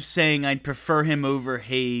defense. I'm saying I'd prefer him over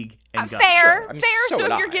Haig and Guts. Fair. So if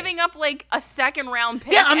would you're I. giving up like a second round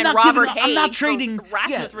pick I'm and not Robert giving up- Haig I'm not trading- for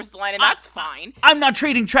Rasmus Ristolainen, that's fine. I'm not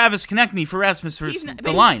trading Travis Konechny for Rasmus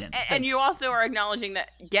Ristolainen. And you also are acknowledging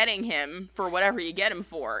that getting him for whatever you get him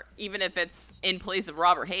for, even if it's in place of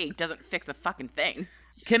Robert Haig, doesn't fix a fucking thing.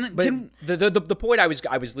 The point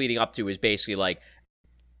I was leading up to is basically like,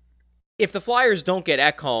 if the Flyers don't get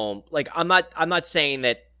Ekholm, like, I'm not saying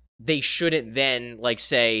that they shouldn't then, like,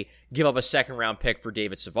 say, give up a second round pick for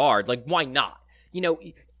David Savard. Like, why not?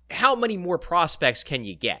 How many more prospects can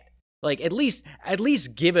you get? Like, at least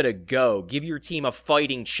give it a go. Give your team a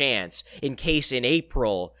fighting chance in case in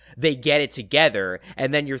April they get it together,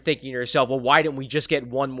 and then you're thinking to yourself, well, why didn't we just get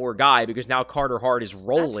one more guy? Because now Carter Hart is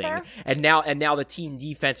rolling, and now the team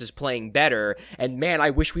defense is playing better, and man,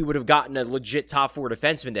 I wish we would have gotten a legit top four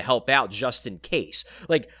defenseman to help out just in case.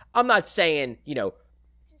 Like, I'm not saying,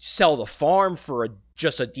 sell the farm for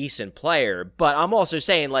just a decent player, but I'm also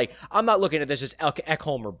saying, like, I'm not looking at this as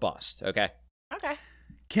Ekholm or bust, okay? Okay.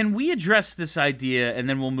 Can we address this idea, and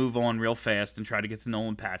then we'll move on real fast and try to get to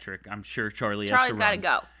Nolan Patrick? I'm sure Charlie's got to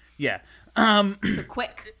go. Yeah. So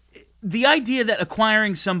quick. The idea that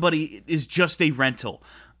acquiring somebody is just a rental.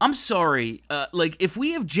 I'm sorry. Like, if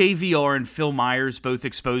we have JVR and Phil Myers both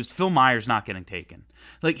exposed, Phil Myers not getting taken.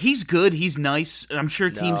 Like, he's good. He's nice. I'm sure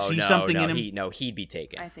teams see something in him. He'd be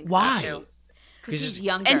taken. I think Why? so, too. Because he's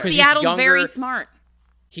younger. And Seattle's very smart.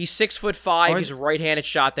 He's 6'5". He's a right-handed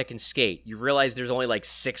shot that can skate. You realize there's only like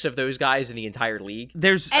 6 of those guys in the entire league.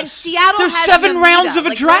 Seattle there's has 7 Namita. rounds of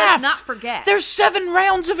a draft. Let's not forget. There's 7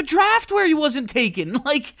 rounds of a draft where he wasn't taken.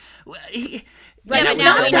 Like, Right, he's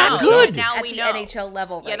now not we that know. good. Now at we the know. NHL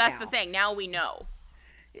level Yeah, that's the thing. Now we know.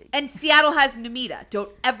 And Seattle has Namita.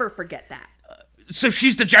 Don't ever forget that. So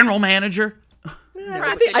she's the general manager?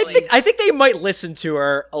 I think they might listen to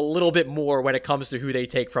her a little bit more when it comes to who they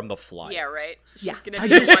take from the Flyers. Yeah, right. She's gonna I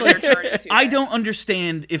be the just, one they're turning to. I don't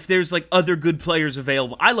understand if there's like other good players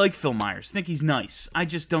available. I like Phil Myers. Think he's nice. I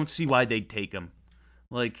just don't see why they'd take him.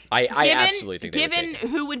 Like, I absolutely think they would take him. Given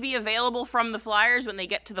who would be available from the Flyers when they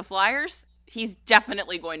get to the Flyers, he's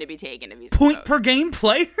definitely going to be taken if he's point exposed. per game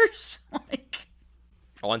players. Like,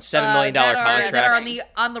 on $7 million contracts. That are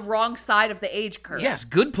on the wrong side of the age curve. yes,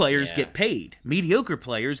 good players get paid. Mediocre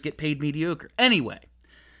players get paid mediocre. Anyway,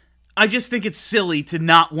 I just think it's silly to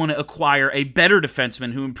not want to acquire a better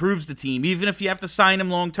defenseman who improves the team, even if you have to sign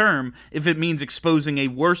him long term, if it means exposing a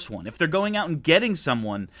worse one. If they're going out and getting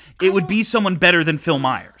someone, it would be someone better than Phil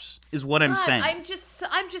Myers, is what I'm saying. I'm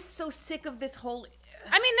just so sick of this whole...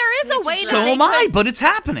 I mean, there is a way that So they am I, could, but it's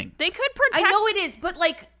happening. they could protect. I know it is, but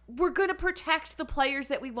like, we're going to protect the players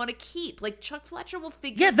that we want to keep. Like, Chuck Fletcher will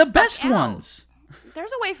figure Yeah, the best out. ones.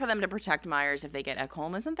 There's a way for them to protect Myers if they get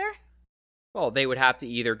Ekholm, isn't there? Well, they would have to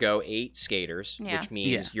either go 8 skaters, Yeah. which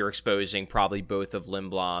means you're exposing probably both of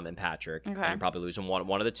Lindblom and Patrick, and you're probably losing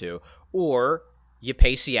one of the two, or you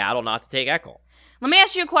pay Seattle not to take Ekholm. Let me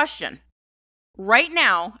ask you a question. Right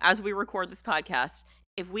now, as we record this podcast,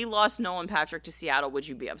 if we lost Nolan Patrick to Seattle, would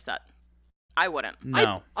you be upset? I wouldn't.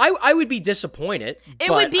 No. I would be disappointed. It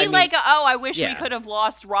but, would be I mean, like, I wish we yeah. could have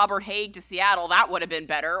lost Robert Haig to Seattle. That would have been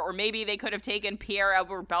better. Or maybe they could have taken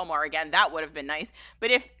Pierre-Edouard Bellemare again. That would have been nice.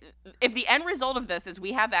 But if the end result of this is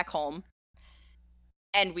we have Ekholm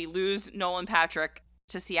and we lose Nolan Patrick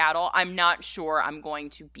to Seattle, I'm not sure I'm going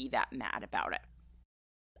to be that mad about it.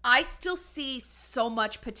 I still see so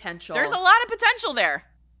much potential. There's a lot of potential there.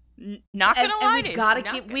 Not gonna lie and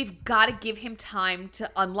to you. we've got to give him time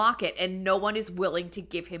to unlock it, and no one is willing to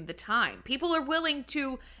give him the time. People are willing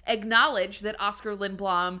to acknowledge that Oscar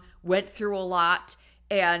Lindblom went through a lot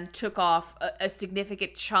and took off a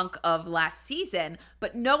significant chunk of last season,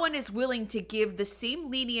 but no one is willing to give the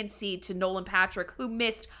same leniency to Nolan Patrick, who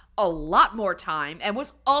missed a lot more time and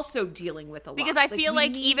was also dealing with a lot. Because I feel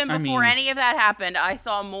like even before any of that happened, I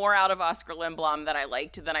saw more out of Oscar Lindblom that I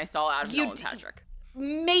liked than I saw out of Nolan Patrick.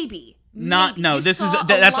 Maybe.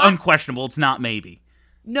 That's unquestionable. It's not maybe.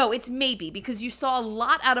 No, it's maybe, because you saw a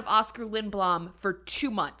lot out of Oscar Lindblom for 2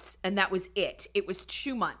 months, and that was it. It was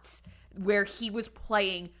 2 months where he was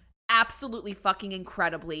playing absolutely fucking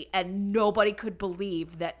incredibly, and nobody could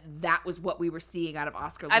believe that that was what we were seeing out of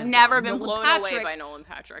Oscar Lindblom. I've never been blown away by Nolan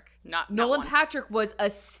Patrick. Nolan once. Patrick was a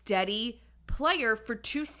steady player for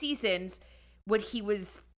 2 seasons when he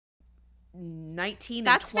was 19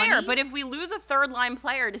 That's and 20. fair, but if we lose a third-line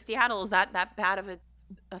player to Seattle, is that bad of a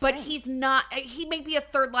But thing? he's not. He may be a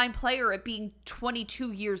third-line player at being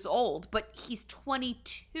 22 years old, but he's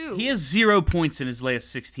 22. He has 0 points in his last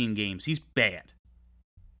 16 games. He's bad.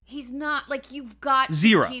 He's not. Like, you've got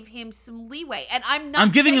 0. to give him some leeway. And I'm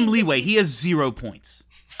I'm giving him saying that leeway. He has 0 points.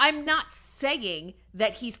 I'm not saying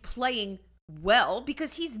that he's playing well,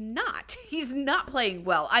 because he's not. He's not playing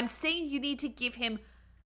well. I'm saying you need to give him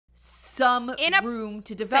some room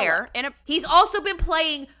to develop. He's also been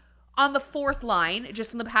playing on the 4th line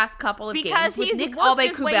just in the past couple of because games with he's Nick worked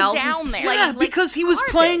his way Aube-Kubel, down who's there. playing Yeah, like because he was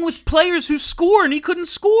garbage. playing with players who score and he couldn't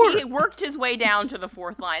score. He worked his way down to the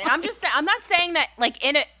 4th line. And I'm not saying that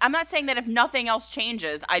I'm not saying that if nothing else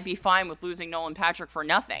changes, I'd be fine with losing Nolan Patrick for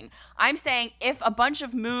nothing. I'm saying if a bunch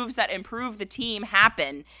of moves that improve the team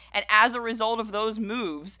happen, and as a result of those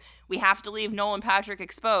moves, we have to leave Nolan Patrick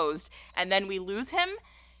exposed, and then we lose him,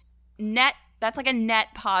 that's like a net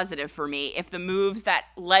positive for me if the moves that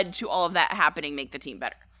led to all of that happening make the team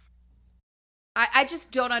better. I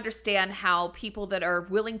just don't understand how people that are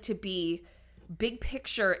willing to be big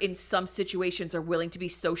picture in some situations are willing to be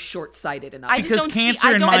so short-sighted enough. Because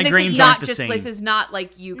cancer and migraines aren't the same. This is not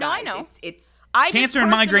like you guys. No, I know. It's cancer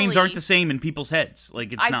and migraines aren't the same in people's heads.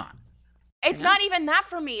 Like, it's not. It's not even that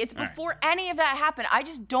for me. It's before any of that happened. I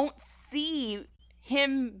just don't see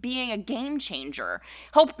him being a game changer.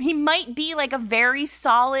 He might be like a very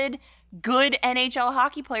solid, good NHL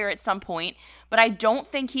hockey player at some point, but I don't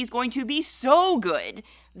think he's going to be so good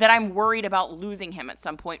that I'm worried about losing him at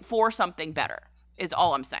some point for something better. is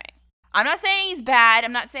all I'm saying. I'm not saying he's bad.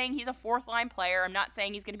 I'm not saying he's a fourth-line player. I'm not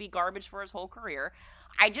saying he's going to be garbage for his whole career.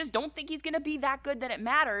 I just don't think he's going to be that good that it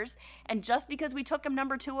matters. And just because we took him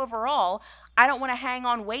number 2 overall, I don't want to hang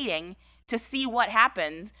on waiting to see what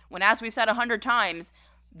happens when, as we've said 100 times,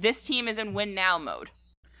 this team is in win-now mode.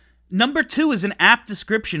 Number 2 is an apt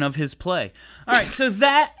description of his play. All right, so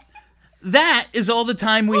that is all the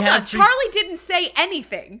time we have. Charlie didn't say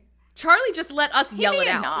anything. Charlie just let us yell it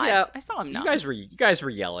out. Nod. Yeah, I saw him nod. You guys were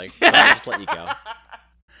yelling. So I'll just let you go.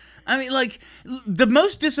 I mean, like, the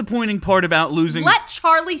most disappointing part about losing... Let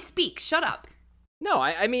Charlie speak. Shut up. No,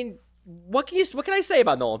 I mean, what can I say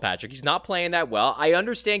about Nolan Patrick? He's not playing that well. I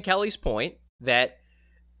understand Kelly's point that,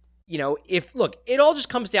 you know, it all just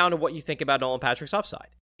comes down to what you think about Nolan Patrick's upside.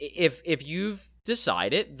 If you've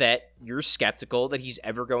decided that you're skeptical that he's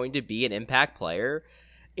ever going to be an impact player,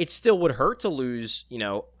 it still would hurt to lose, you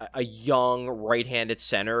know, a young right-handed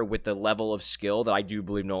center with the level of skill that I do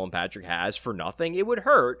believe Nolan Patrick has for nothing. It would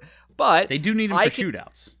hurt, but... They do need him for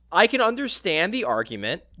shootouts. I can understand the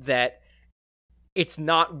argument that it's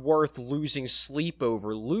not worth losing sleep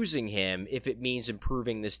over losing him if it means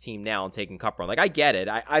improving this team now and taking cup run. Like, I get it.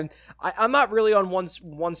 I'm not really on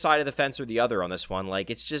one side of the fence or the other on this one. Like,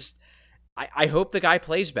 it's just... I hope the guy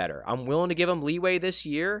plays better. I'm willing to give him leeway this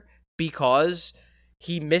year because...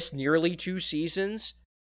 he missed nearly 2 seasons.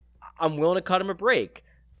 I'm willing to cut him a break.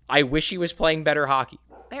 I wish he was playing better hockey.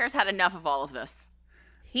 Bears had enough of all of this.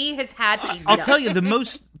 He has had enough. I'll tell you, the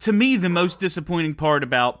most disappointing part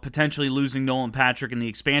about potentially losing Nolan Patrick in the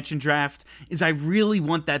expansion draft is I really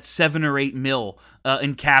want that 7 or 8 mil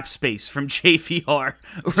in cap space from JVR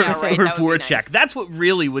or Voracek. Nice. That's what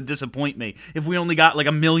really would disappoint me. If we only got like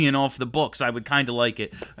 $1 million off the books, I would kind of like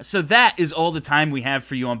it. So that is all the time we have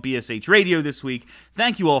for you on BSH Radio this week.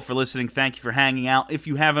 Thank you all for listening. Thank you for hanging out. If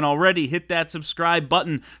you haven't already, hit that subscribe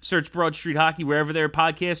button. Search Broad Street Hockey wherever there are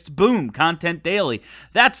podcasts. Boom, content daily.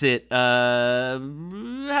 That's it.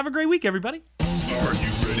 Have a great week, everybody. Are you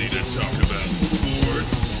ready to talk about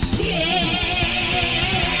sports? Yeah!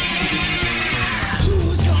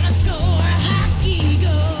 Who's gonna score a hockey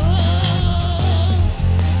goal?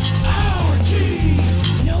 Our team!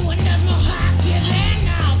 No one does more hockey than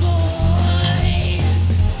our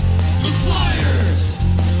boys! The Flyers!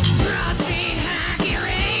 Broad Street Hockey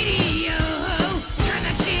Radio! Turn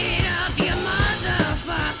that shit up, you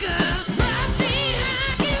motherfucker! Broad Street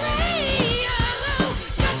Hockey Radio!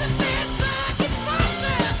 Got the best fucking sports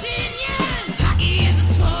opinions! Hockey is a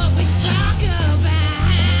sport we talk about!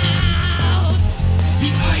 The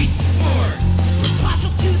ice sport! We're partial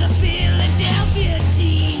to the Philadelphia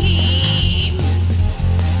team!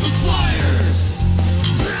 The Flyers!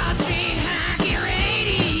 Broad Street Hockey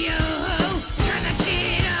Radio! Turn that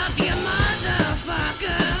shit up, you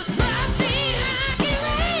motherfucker! Broad Street Hockey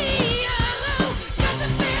Radio! Got the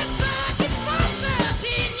best fucking sports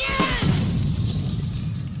opinions!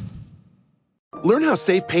 Learn how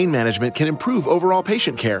safe pain management can improve overall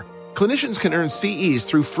patient care. Clinicians can earn CEs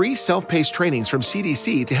through free self-paced trainings from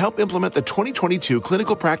CDC to help implement the 2022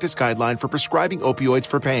 Clinical Practice Guideline for prescribing opioids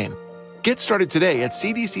for pain. Get started today at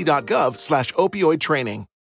cdc.gov/opioid training.